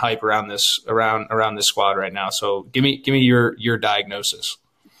expectations and hype around this squad right now. So give me your diagnosis.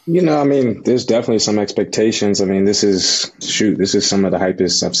 There's definitely some expectations. This is some of the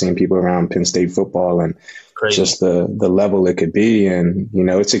hypest I've seen people around Penn State football, and crazy. Just the level it could be. And,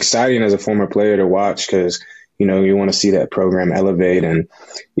 it's exciting as a former player to watch because, you want to see that program elevate. And,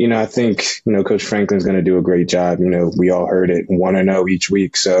 I think, Coach Franklin's going to do a great job. We all heard it, 1-0 each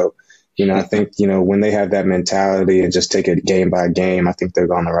week. So, I think, when they have that mentality and just take it game by game, I think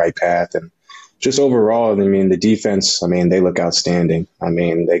they're on the right path. And just overall, the defense, they look outstanding.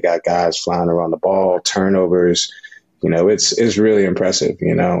 They got guys flying around the ball, turnovers. It's really impressive,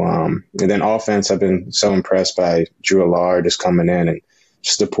 and then offense, I've been so impressed by Drew Allard just coming in and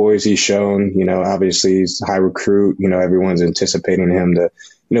just the poise he's shown. Obviously he's a high recruit. Everyone's anticipating him to,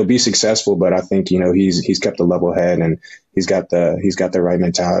 be successful. But I think, he's kept a level head and he's got the right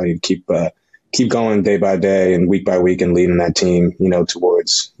mentality to keep going day by day and week by week and leading that team,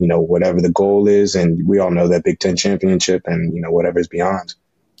 towards, whatever the goal is. And we all know that Big Ten championship and, whatever's beyond.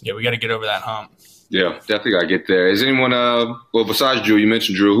 Yeah, we got to get over that hump. Yeah, definitely got to get there. Is anyone, besides Drew, you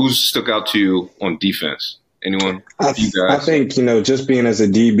mentioned Drew, who's stuck out to you on defense? Anyone? I think, just being as a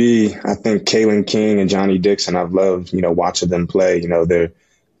DB, I think Kalen King and Johnny Dixon, I've loved, watching them play. They're,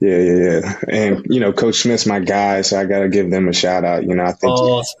 yeah. And, Coach Smith's my guy, so I got to give them a shout out. I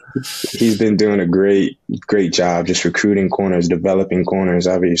think he's been doing a great job just recruiting corners, developing corners.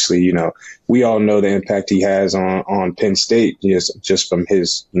 Obviously, we all know the impact he has on Penn State just from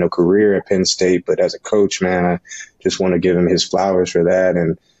his, career at Penn State. But as a coach, man, I just want to give him his flowers for that.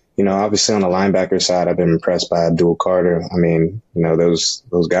 And, obviously on the linebacker side, I've been impressed by Abdul Carter.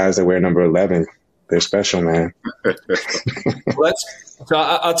 Those guys that wear number 11, they're special, man. So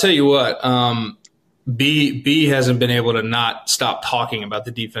I'll tell you what, B hasn't been able to not stop talking about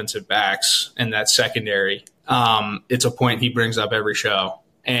the defensive backs and that secondary. It's a point he brings up every show.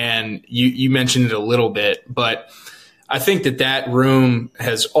 And you mentioned it a little bit, but I think that room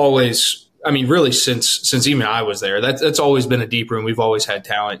has always – really since even I was there, that's always been a deep room. We've always had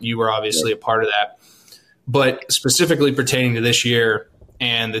talent. You were obviously a part of that. But specifically pertaining to this year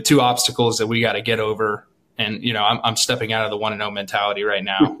and the two obstacles that we got to get over and I'm stepping out of the 1-0 mentality right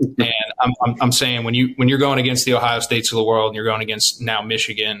now, and I'm saying when you're going against the Ohio States of the world and you're going against now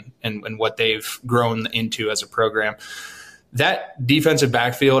Michigan and what they've grown into as a program, that defensive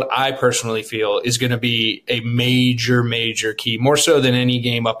backfield, I personally feel, is going to be a major, major key, more so than any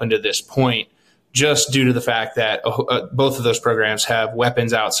game up until this point, just due to the fact that both of those programs have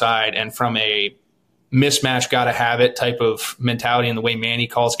weapons outside, and from a mismatch, gotta have it type of mentality and the way Manny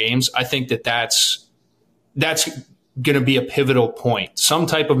calls games, I think that's going to be a pivotal point. Some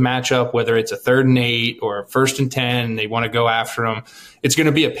type of matchup, whether it's a 3rd and 8 or a 1st and 10, and they want to go after them, it's going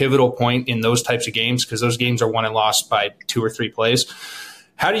to be a pivotal point in those types of games because those games are won and lost by 2 or 3 plays.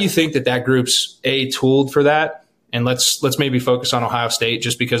 How do you think that group's tooled for that? And let's maybe focus on Ohio State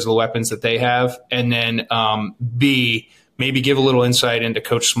just because of the weapons that they have, and then B, maybe give a little insight into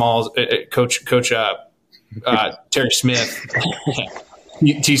Coach Smalls, Coach Terry Smith,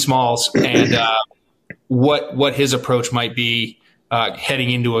 T. Smalls, and what his approach might be heading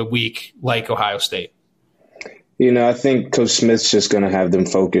into a week like Ohio State. I think Coach Smith's just going to have them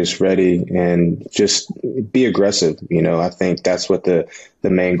focused, ready, and just be aggressive. I think that's what the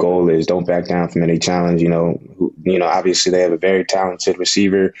main goal is. Don't back down from any challenge. Obviously they have a very talented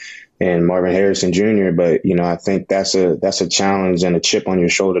receiver and Marvin Harrison Jr., but, I think that's a challenge and a chip on your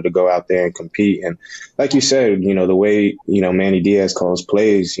shoulder to go out there and compete. And like you said, the way, Manny Diaz calls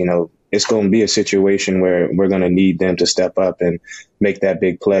plays, it's going to be a situation where we're going to need them to step up and make that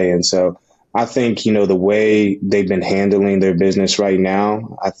big play. And so I think, the way they've been handling their business right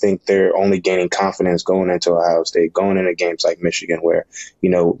now, I think they're only gaining confidence going into Ohio State, going into games like Michigan where,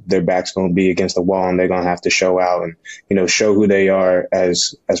 their back's going to be against the wall and they're going to have to show out and, show who they are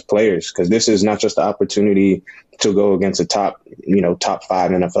as players. Because this is not just the opportunity to go against a top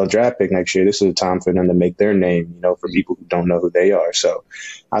 5 NFL draft pick next year. This is a time for them to make their name, for people who don't know who they are. So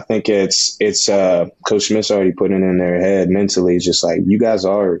I think it's Coach Smith's already putting it in their head mentally. It's just like, you guys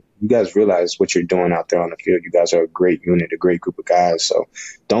realize what you're doing out there on the field. You guys are a great unit, a great group of guys. So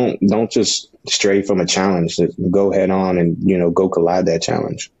don't just stray from a challenge. Go head on and, go collide that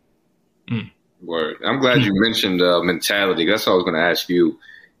challenge. Word. I'm glad you mentioned mentality. That's what I was going to ask you.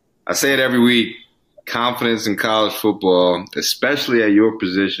 I say it every week. Confidence in college football, especially at your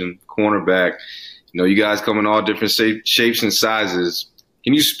position, cornerback. You guys come in all different shapes and sizes.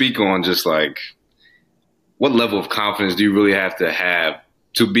 Can you speak on just like what level of confidence do you really have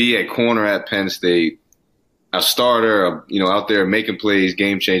to be a corner at Penn State, a starter, out there making plays,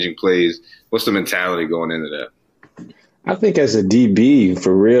 game-changing plays? What's the mentality going into that? I think as a DB,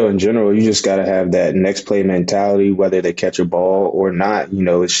 for real, in general, you just got to have that next play mentality, whether they catch a ball or not.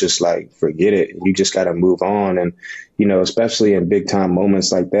 It's just like, forget it. You just got to move on. And, especially in big time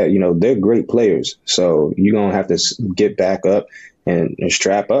moments like that, they're great players. So you're going to have to get back up and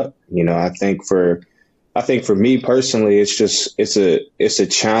strap up. I think for me personally, it's a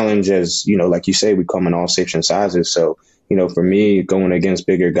challenge as, like you say, we come in all shapes and sizes. So, for me, going against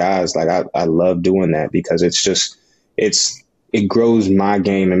bigger guys, like I love doing that because it grows my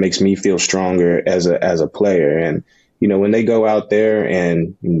game and makes me feel stronger as a player. And, when they go out there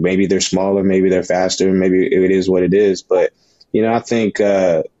and maybe they're smaller, maybe they're faster, maybe it is what it is. But, I think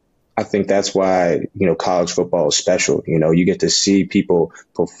that's why, college football is special. You get to see people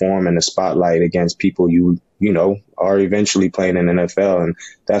perform in the spotlight against people you are eventually playing in the NFL. And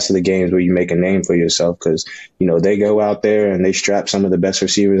that's the games where you make a name for yourself because, they go out there and they strap some of the best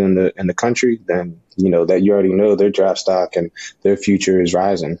receivers in the country. Then, that you already know their draft stock and their future is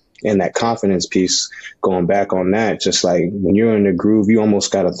rising. And that confidence piece, going back on that, just like when you're in the groove, you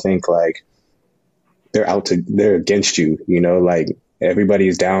almost got to think like they're against you, like everybody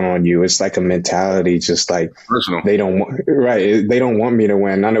is down on you. It's like a mentality, just like personal. They don't want me to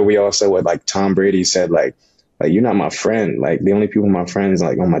win. I know we all said what like Tom Brady said, like you're not my friend. Like the only people my friends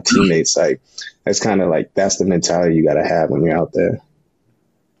like are my teammates. Like that's kind of like that's the mentality you got to have when you're out there.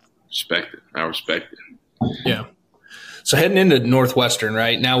 Respect it. I respect it. Yeah. So heading into Northwestern,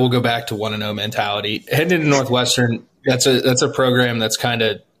 right now we'll go back to 1-0 mentality. Heading into Northwestern, that's a program that's kind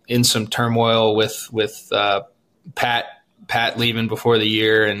of in some turmoil with Pat leaving before the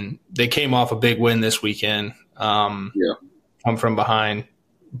year, and they came off a big win this weekend. Come from behind,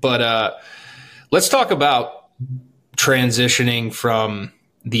 but let's talk about transitioning from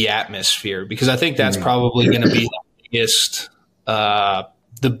the atmosphere because I think that's probably going to be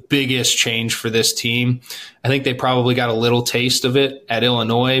the biggest change for this team. I think they probably got a little taste of it at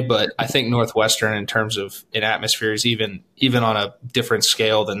Illinois, but I think Northwestern in terms of an atmosphere is even on a different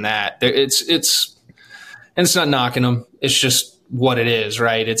scale than that. It's not knocking them. It's just what it is,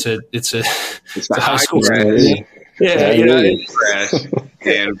 right? It's a high school. Yeah,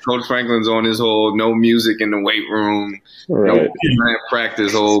 And Coach Franklin's on his whole no music in the weight room, no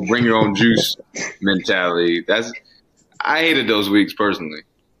practice, whole bring your own juice mentality. I hated those weeks personally.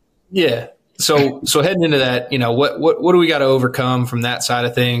 Yeah. So heading into that, what do we got to overcome from that side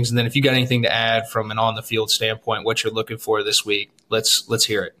of things? And then if you got anything to add from an on the field standpoint, what you're looking for this week, let's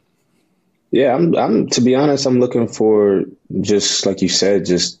hear it. Yeah, I'm to be honest, I'm looking for, just like you said,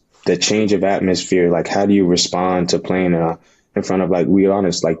 just the change of atmosphere. Like, how do you respond to playing in front of, like,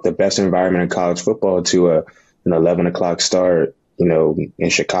 the best environment in college football to an 11 o'clock start, in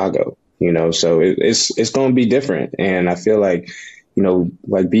Chicago, so it's going to be different. And I feel like,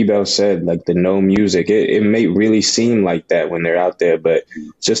 like B-Bell said, like the no music, it may really seem like that when they're out there, but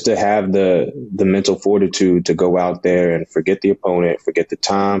just to have the mental fortitude to go out there and forget the opponent, forget the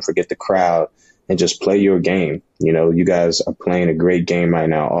time, forget the crowd, and just play your game. You guys are playing a great game right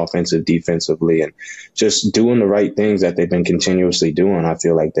now, offensive, defensively, and just doing the right things that they've been continuously doing. I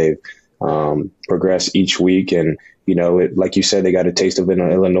feel like they've progressed each week, and like you said, they got a taste of it in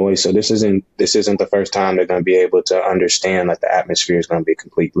Illinois. So this isn't the first time they're going to be able to understand that the atmosphere is going to be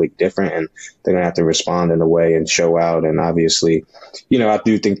completely different, and they're going to have to respond in a way and show out. And obviously, I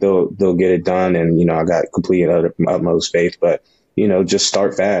do think they'll get it done. And, I got complete utmost faith, but, just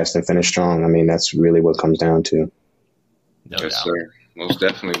start fast and finish strong. I mean, that's really what it comes down to. No doubt. Sir. Most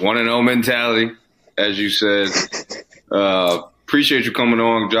definitely. 1-0 mentality, as you said. Appreciate you coming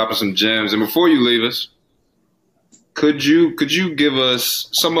on, dropping some gems. And before you leave us, could you give us,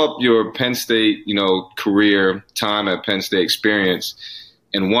 sum up your Penn State, career, time at Penn State experience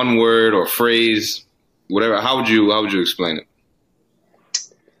in one word or phrase, whatever? How would you explain it?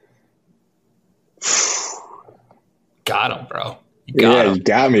 Got him, bro. You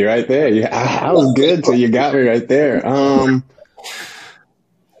got me right there. Yeah, I was good till you got me right there.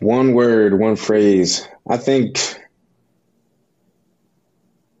 One word, one phrase. I think.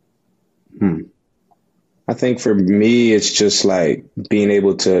 I think for me, it's just like being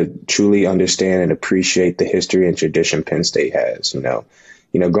able to truly understand and appreciate the history and tradition Penn State has.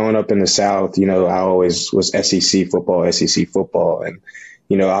 Growing up in the South, I always was SEC football. And,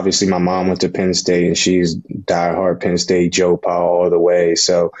 obviously my mom went to Penn State and she's diehard Penn State, Joe Powell all the way.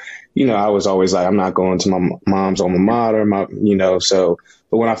 So, I was always like, I'm not going to my mom's alma mater,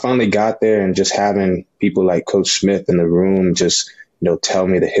 but when I finally got there and just having people like Coach Smith in the room, just, tell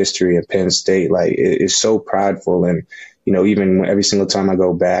me the history of Penn State, like it's so prideful. And, even every single time I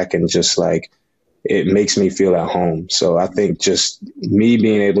go back and just like, it makes me feel at home. So I think just me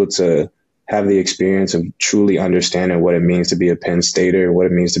being able to have the experience of truly understanding what it means to be a Penn Stater, what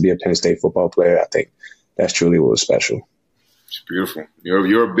it means to be a Penn State football player, I think that's truly what was special. It's beautiful.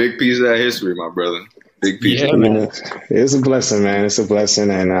 You're a big piece of that history, my brother. Big piece. Yeah, man. It's a blessing, man. It's a blessing.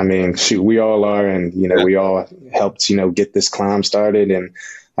 And I mean, shoot, we all are. And, we all helped, get this climb started. And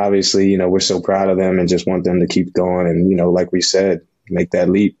obviously, we're so proud of them and just want them to keep going. And, like we said, make that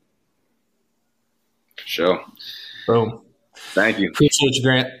leap. For sure. Boom. Thank you. Appreciate you,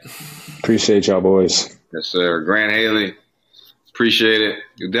 Grant. Appreciate y'all, boys. Yes, sir. Grant Haley. Appreciate it.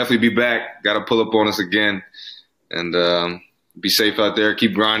 You'll definitely be back. Got to pull up on us again. And, be safe out there.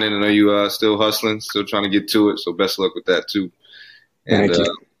 Keep grinding. I know you still hustling, still trying to get to it. So best of luck with that too. And Thank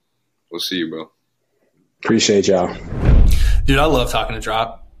you. We'll see you, bro. Appreciate y'all. Dude, I love talking to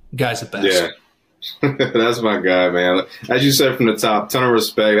Drop. Guy's the best. Yeah. That's my guy, man. As you said from the top, ton of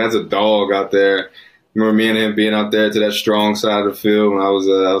respect. That's a dog out there. Remember me and him being out there to that strong side of the field when I was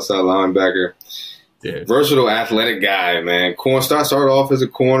outside linebacker. Dude. Versatile, athletic guy, man. Started off as a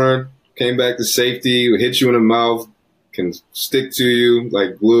corner, came back to safety, would hit you in the mouth, can stick to you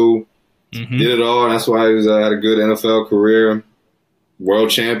like glue. Mm-hmm. Did it all, and that's why he had a good NFL career. World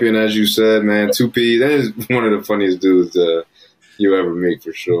champion, as you said, man. 2P. That is one of the funniest dudes you ever meet,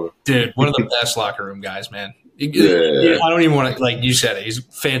 for sure. Dude, one of the best locker room guys, man. Yeah. I don't even want to, like you said it, he's a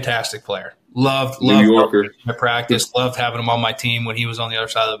fantastic player. Loved New Yorker. Him practice. Loved having him on my team when he was on the other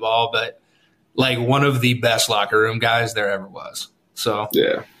side of the ball. But like one of the best locker room guys there ever was. So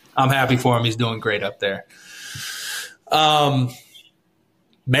yeah, I'm happy for him. He's doing great up there.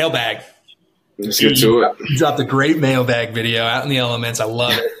 Mailbag. Let's get to it. He dropped a great mailbag video out in the elements. I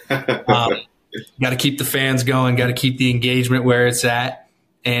love it. Got to keep the fans going. Got to keep the engagement where it's at.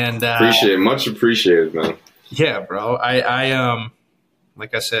 And much appreciated, man. Yeah, bro. I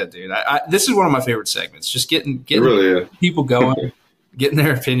like I said, dude. This is one of my favorite segments. Just getting really people going, getting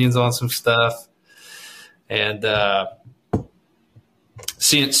their opinions on some stuff, and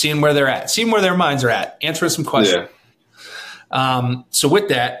seeing where they're at, seeing where their minds are at, answering some questions. Yeah. So with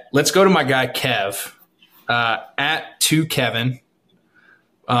that, let's go to my guy Kev at 2Kevin.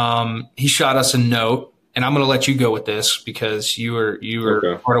 He shot us a note and I'm going to let you go with this because you were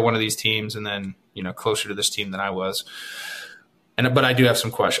Okay. part of one of these teams, and then closer to this team than I was. But I do have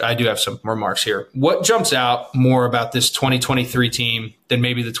some questions. I do have some remarks here. What jumps out more about this 2023 team than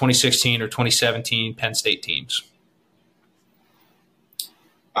maybe the 2016 or 2017 Penn State teams?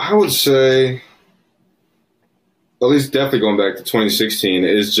 I would say, at least definitely going back to 2016,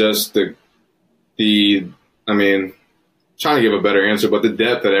 is just trying to give a better answer, but the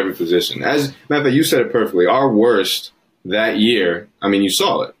depth at every position. As a matter of fact, you said it perfectly. Our worst that year, you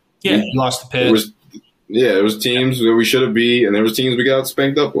saw it. Yeah, you lost the Pitt. It was teams that we should have beat, and there was teams we got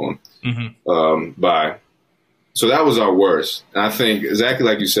spanked up on by. So that was our worst. And I think exactly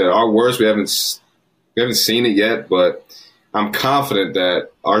like you said, our worst. We haven't seen it yet, but I'm confident that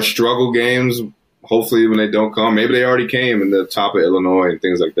our struggle games, hopefully when they don't come, maybe they already came in the top of Illinois and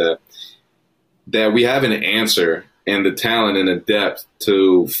things like that, that we have an answer and the talent and the depth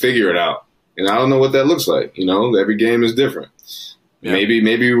to figure it out. And I don't know what that looks like. Every game is different. Yeah.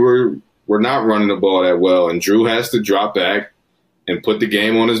 Maybe we're not running the ball that well, and Drew has to drop back and put the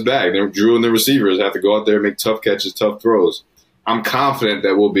game on his back. Drew and the receivers have to go out there and make tough catches, tough throws. I'm confident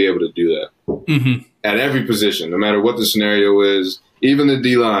that we'll be able to do that at every position, no matter what the scenario is, even the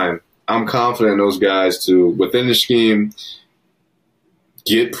D-line. I'm confident in those guys to, within the scheme,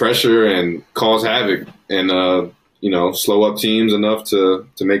 get pressure and cause havoc and, slow up teams enough to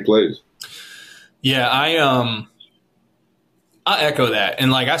make plays. Yeah, I echo that.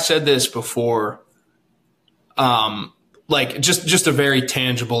 And I said this before, just a very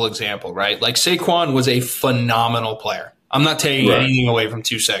tangible example, right? Saquon was a phenomenal player. I'm not taking anything away from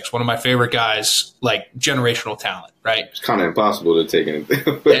 2-6. One of my favorite guys, generational talent, right? It's kind of impossible to take anything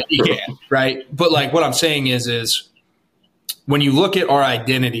away. Yeah, right? But what I'm saying is when you look at our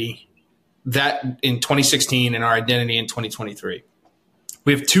identity that in 2016 and our identity in 2023,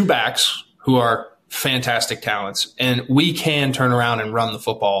 we have two backs who are fantastic talents, and we can turn around and run the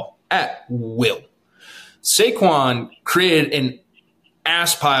football at will. Saquon created an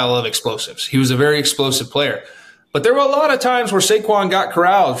ass pile of explosives. He was a very explosive player. But there were a lot of times where Saquon got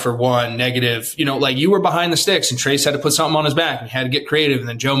corralled for one negative, you were behind the sticks and Trace had to put something on his back and he had to get creative, and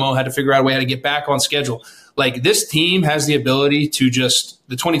then Jomo had to figure out a way how to get back on schedule. This team has the ability to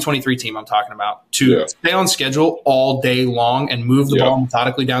the 2023 team I'm talking about, to stay on schedule all day long and move the ball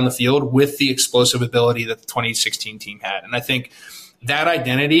methodically down the field with the explosive ability that the 2016 team had. And I think that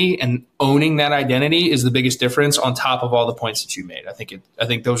identity and owning that identity is the biggest difference on top of all the points that you made. I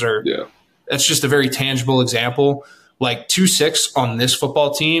think those are that's just a very tangible example. 2-6 on this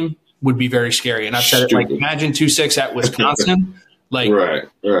football team would be very scary. And I've said it, imagine 2-6 at Wisconsin. Right.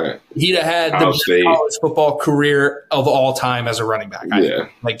 He'd have had the best college football career of all time as a running back.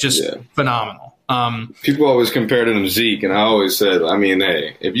 Phenomenal. People always compare to Zeke, and I always said,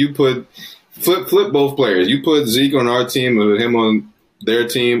 hey, if you put flip both players, you put Zeke on our team or him on their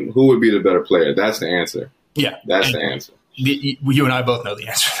team, who would be the better player? That's the answer. Yeah, that's the answer. You and I both know the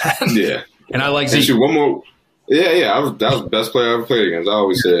answer to that. Yeah, and I like Zeke. Shoot, one more. Yeah. That was the best player I ever played against. I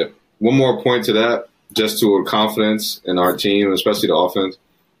always said one more point to that. Just to a confidence in our team, especially the offense.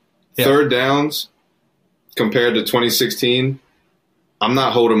 Yeah. Third downs compared to 2016, I'm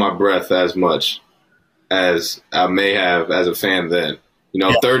not holding my breath as much as I may have as a fan then.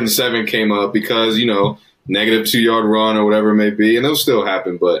 3rd and 7 came up because, negative 2-yard run or whatever it may be, and it'll still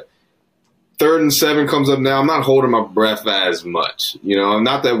happen. But 3rd and 7 comes up now. I'm not holding my breath as much.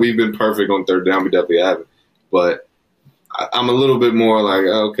 Not that we've been perfect on 3rd down. We definitely haven't. But I'm a little bit more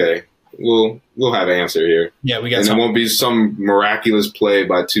okay. We'll have an answer here. Yeah, we got. And it won't be some miraculous play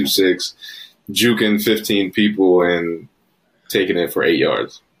by 2-6, juking 15 people and taking it for 8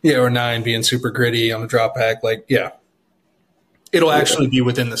 yards. Yeah, or 9 being super gritty on the drop back. It'll actually be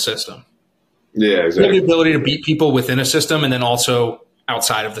within the system. Yeah, exactly. The ability to beat people within a system, and then also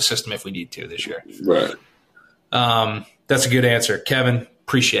outside of the system if we need to this year. Right. That's a good answer, Kevin.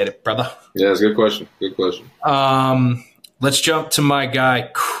 Appreciate it, brother. Yeah, it's a good question. Let's jump to my guy,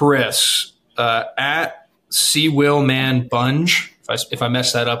 Chris, at CWillmanBunge. If I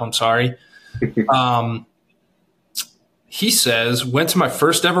messed that up, I'm sorry. He says, went to my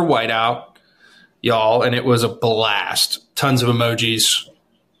first ever whiteout, y'all, and it was a blast. Tons of emojis.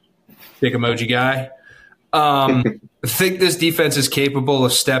 Big emoji guy. Think this defense is capable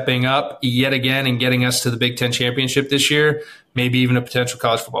of stepping up yet again and getting us to the Big Ten championship this year, maybe even a potential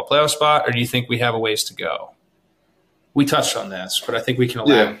college football playoff spot, or do you think we have a ways to go? We touched on this, but I think we can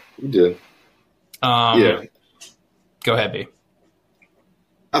elaborate. Yeah, we did. Go ahead, B.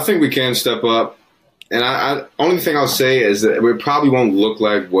 I think we can step up. And I only thing I'll say is that it probably won't look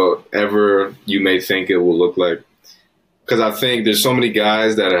like whatever you may think it will look like because I think there's so many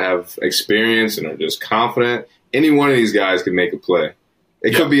guys that have experience and are just confident. Any one of these guys can make a play.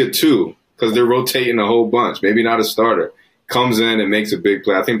 It could be a 2 because they're rotating a whole bunch. Maybe not a starter. Comes in and makes a big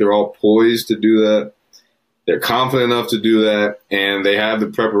play. I think they're all poised to do that. They're confident enough to do that, and they have the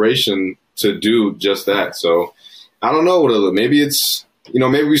preparation to do just that. So I don't know what maybe it's,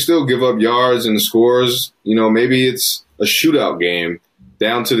 maybe we still give up yards and scores. Maybe it's a shootout game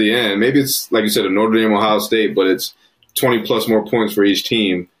down to the end. Maybe it's, like you said, a Notre Dame, Ohio State, but it's 20-plus more points for each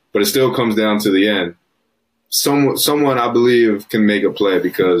team, but it still comes down to the end. Someone I believe can make a play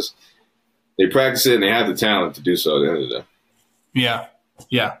because they practice it and they have the talent to do so at the end of the day.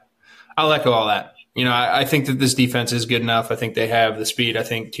 Yeah. I'll echo all that. I think that this defense is good enough. I think they have the speed. I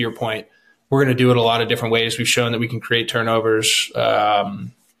think, to your point, we're going to do it a lot of different ways. We've shown that we can create turnovers.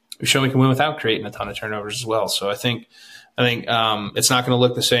 We've shown we can win without creating a ton of turnovers as well. So I think it's not going to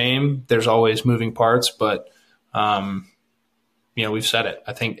look the same. There's always moving parts, but we've said it.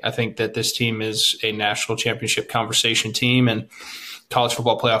 I think that this team is a national championship conversation team and college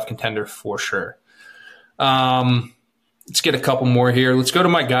football playoff contender for sure. Let's get a couple more here. Let's go to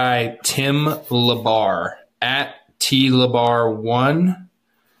my guy, Tim Labar, at TLabar1.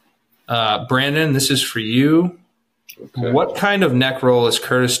 Brandon, this is for you. Okay. What kind of neck roll is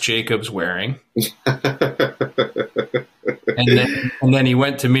Curtis Jacobs wearing? and then he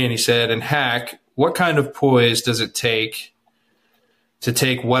went to me and he said, and Hack, what kind of poise does it take to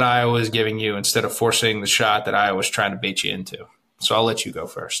take what Iowa is giving you instead of forcing the shot that Iowa was trying to bait you into? So I'll let you go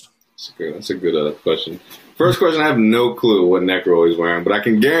first. That's a good question. First question, I have no clue what neck roll he's wearing, but I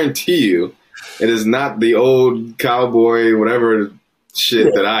can guarantee you it is not the old cowboy, whatever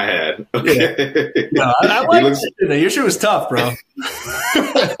shit that I had. Okay? Yeah. No, I like it. Your shit was tough, bro.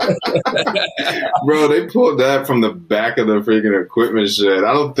 Bro, they pulled that from the back of the freaking equipment shed.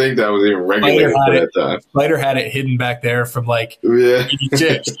 I don't think that was even regulated for that time. Spider had it hidden back there from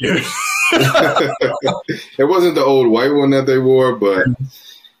 86, dude. It wasn't the old white one that they wore, but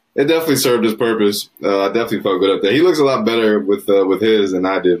it definitely served its purpose. I definitely felt good up there. He looks a lot better with his than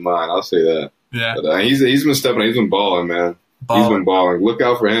I did mine. I'll say that. Yeah, but, he's been stepping. He's been balling, man. He's been balling. Look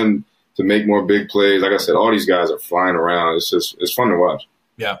out for him to make more big plays. Like I said, all these guys are flying around. It's fun to watch.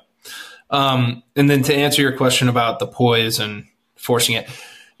 Yeah. And then to answer your question about the poise and forcing it,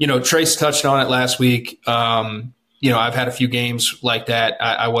 Trace touched on it last week. I've had a few games like that.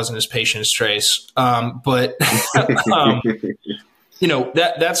 I wasn't as patient as Trace, but that's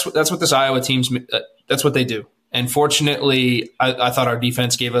what this Iowa team's. That's what they do. And fortunately, I thought our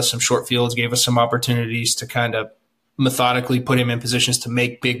defense gave us some short fields, gave us some opportunities to kind of methodically put him in positions to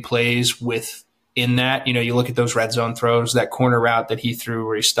make big plays within that. You look at those red zone throws, that corner route that he threw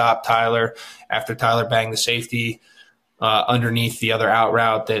where he stopped Tyler after Tyler banged the safety underneath the other out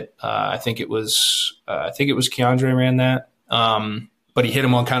route that I think it was Keandre ran that. But he hit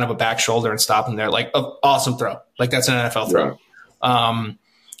him on kind of a back shoulder and stopped him there. Awesome throw. That's an NFL throw. Right.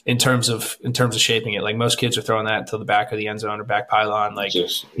 In terms of shaping it, most kids are throwing that to the back of the end zone or back pylon.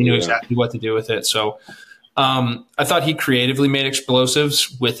 He knew exactly what to do with it. So I thought he creatively made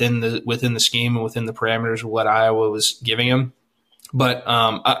explosives within the scheme and within the parameters of what Iowa was giving him. But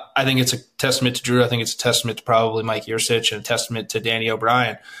I think it's a testament to Drew. I think it's a testament to probably Mike Yurcich and a testament to Danny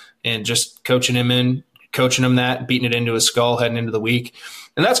O'Brien and just coaching him that, beating it into his skull heading into the week.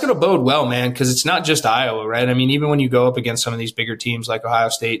 And that's going to bode well, man, because it's not just Iowa, right? I mean, even when you go up against some of these bigger teams like Ohio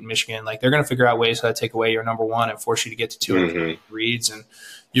State and Michigan, they're going to figure out ways how to take away your number one and force you to get to 200 reads. And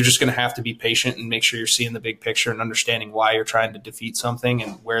you're just going to have to be patient and make sure you're seeing the big picture and understanding why you're trying to defeat something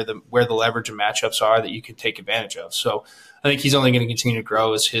and where the leverage and matchups are that you can take advantage of. So I think he's only going to continue to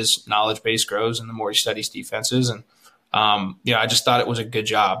grow as his knowledge base grows and the more he studies defenses. And, I just thought it was a good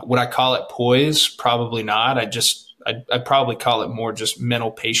job. Would I call it poise? Probably not. I'd probably call it more just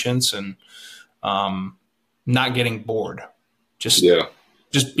mental patience and not getting bored. Just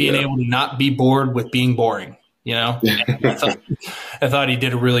being able to not be bored with being boring, I thought he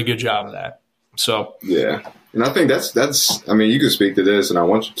did a really good job of that. So yeah. And I think that's you can speak to this and I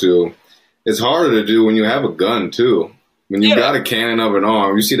want you to. It's harder to do when you have a gun too. When you got a cannon of an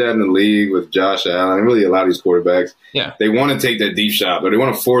arm, you see that in the league with Josh Allen and really a lot of these quarterbacks. Yeah. They want to take that deep shot, but they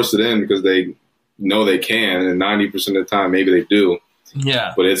want to force it in because they know they can, and 90% of the time maybe they do.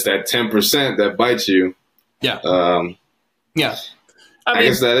 Yeah. But it's that 10% that bites you. Yeah. I guess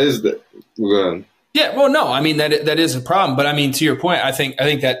that is the Yeah, well, no, I mean that is a problem, but I mean to your point, I think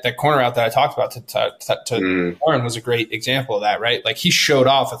that corner out that I talked about to Warren was a great example of that, right? He showed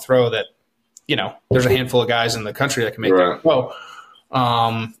off a throw that there's a handful of guys in the country that can make that throw,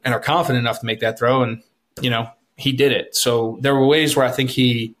 and are confident enough to make that throw, and he did it. So there were ways where I think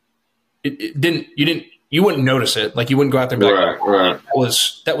you didn't you wouldn't notice it. Like you wouldn't go out there and be like,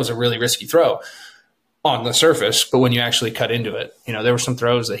 that was a really risky throw on the surface. But when you actually cut into it, there were some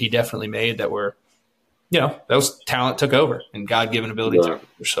throws that he definitely made that were, that was talent took over and God-given ability took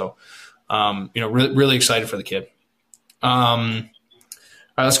over. So, really, really excited for the kid. All right,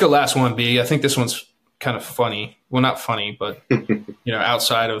 let's go last one, B. I think this one's kind of funny. Well, not funny, but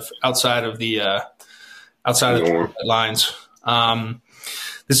outside of the lines.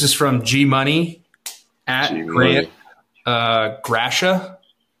 This is from G Money at Grant Gracia.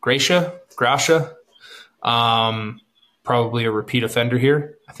 Probably a repeat offender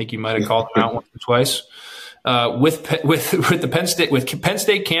here. I think you might have called him out once or twice. With the Penn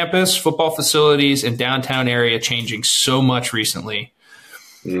State campus, football facilities, and downtown area changing so much recently,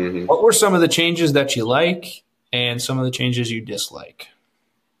 what were some of the changes that you like and some of the changes you dislike?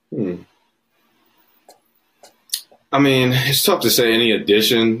 I mean, it's tough to say any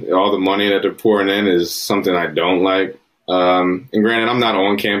addition. All the money that they're pouring in is something I don't like. And granted, I'm not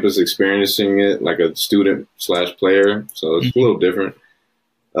on campus experiencing it like a student/player, so it's a little different.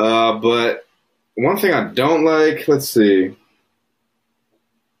 But one thing I don't like, let's see.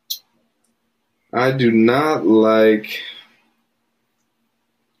 I do not like.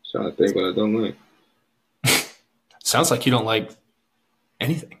 I'm trying to think what I don't like. Sounds like you don't like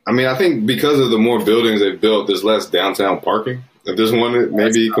anything. I mean, I think because of the more buildings they've built, there's less downtown parking. If there's one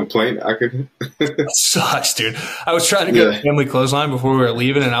maybe complaint, I could. That sucks, dude. I was trying to go to Family Clothesline before we were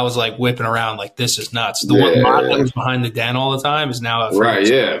leaving, and I was like whipping around like, this is nuts. The one lot that was behind the den all the time is now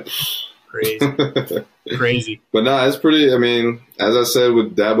a crazy. But no, it's pretty. I mean, as I said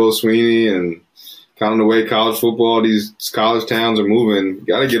with Dabo Sweeney and kind of the way college football, these college towns are moving,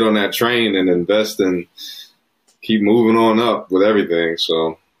 got to get on that train and invest and keep moving on up with everything.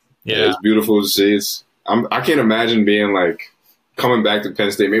 So it's beautiful to see. I can't imagine being like coming back to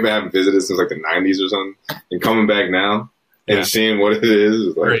Penn State. Maybe I haven't visited since like the 90s or something, and coming back now and seeing what it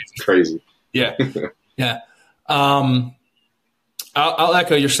is like crazy. Yeah. Yeah. I'll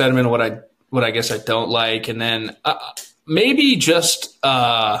echo your sentiment of what I guess I don't like. And then maybe just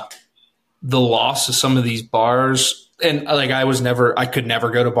the loss of some of these bars. And like I could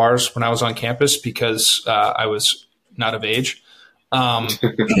never go to bars when I was on campus because I was not of age. I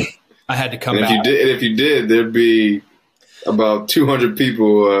had to come back. If you did, there'd be about 200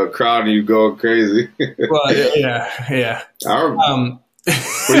 people crowding you, going crazy. Well, yeah.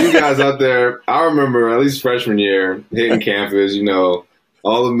 For you guys out there, I remember at least freshman year hitting campus.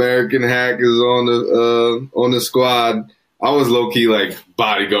 All American hackers on the squad. I was low key like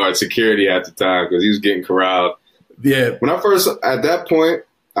bodyguard security at the time because he was getting corralled. Yeah. When I first at that point,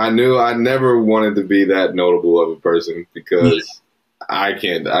 I knew I never wanted to be that notable of a person because I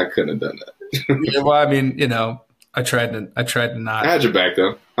couldn't have done that. Yeah, well, I mean, I tried to not. I had your back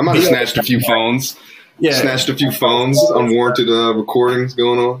though. I might have snatched a few phones. Yeah. Snatched a few phones, unwarranted recordings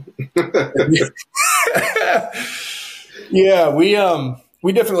going on. Yeah,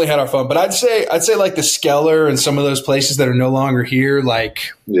 we definitely had our fun, but I'd say like the Skeller and some of those places that are no longer here,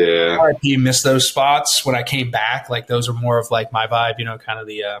 like RIP missed those spots when I came back. Like those are more of like my vibe, kind of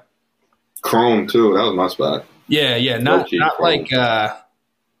the Chrome too. That was my spot. Yeah, not like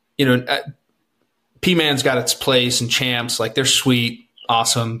P-Man's got its place and Champs, like they're sweet,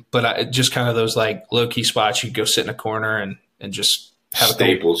 awesome, but just kind of those like low key spots you go sit in a corner and just have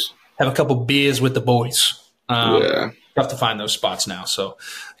staples, have a couple beers with the boys. Tough to find those spots now, so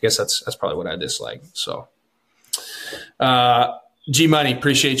I guess that's probably what I dislike. So, G Money,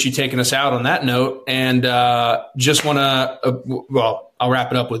 appreciate you taking us out on that note, and just want to I'll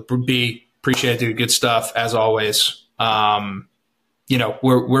wrap it up with B. Appreciate it, dude. Good stuff as always. We're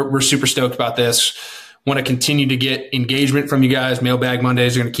super stoked about this. Want to continue to get engagement from you guys. Mailbag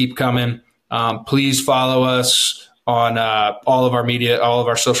Mondays are going to keep coming. Please follow us on all of our media, all of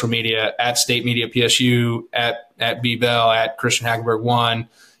our social media, at State Media PSU, at B Bell, at Christian Hackenberg 1.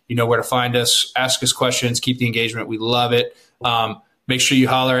 You know where to find us. Ask us questions. Keep the engagement. We love it. Make sure you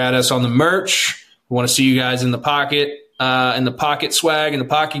holler at us on the merch. We want to see you guys in the pocket swag, in the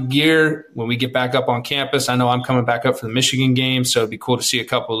pocket gear when we get back up on campus. I know I'm coming back up for the Michigan game, so it'd be cool to see a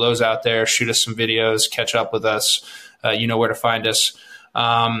couple of those out there. Shoot us some videos, catch up with us. You know where to find us.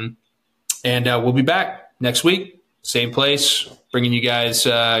 And we'll be back next week. Same place, bringing you guys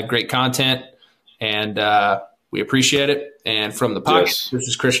great content, and we appreciate it. And from the pocket, This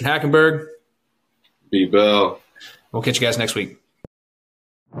is Christian Hackenberg. B Bell. We'll catch you guys next week.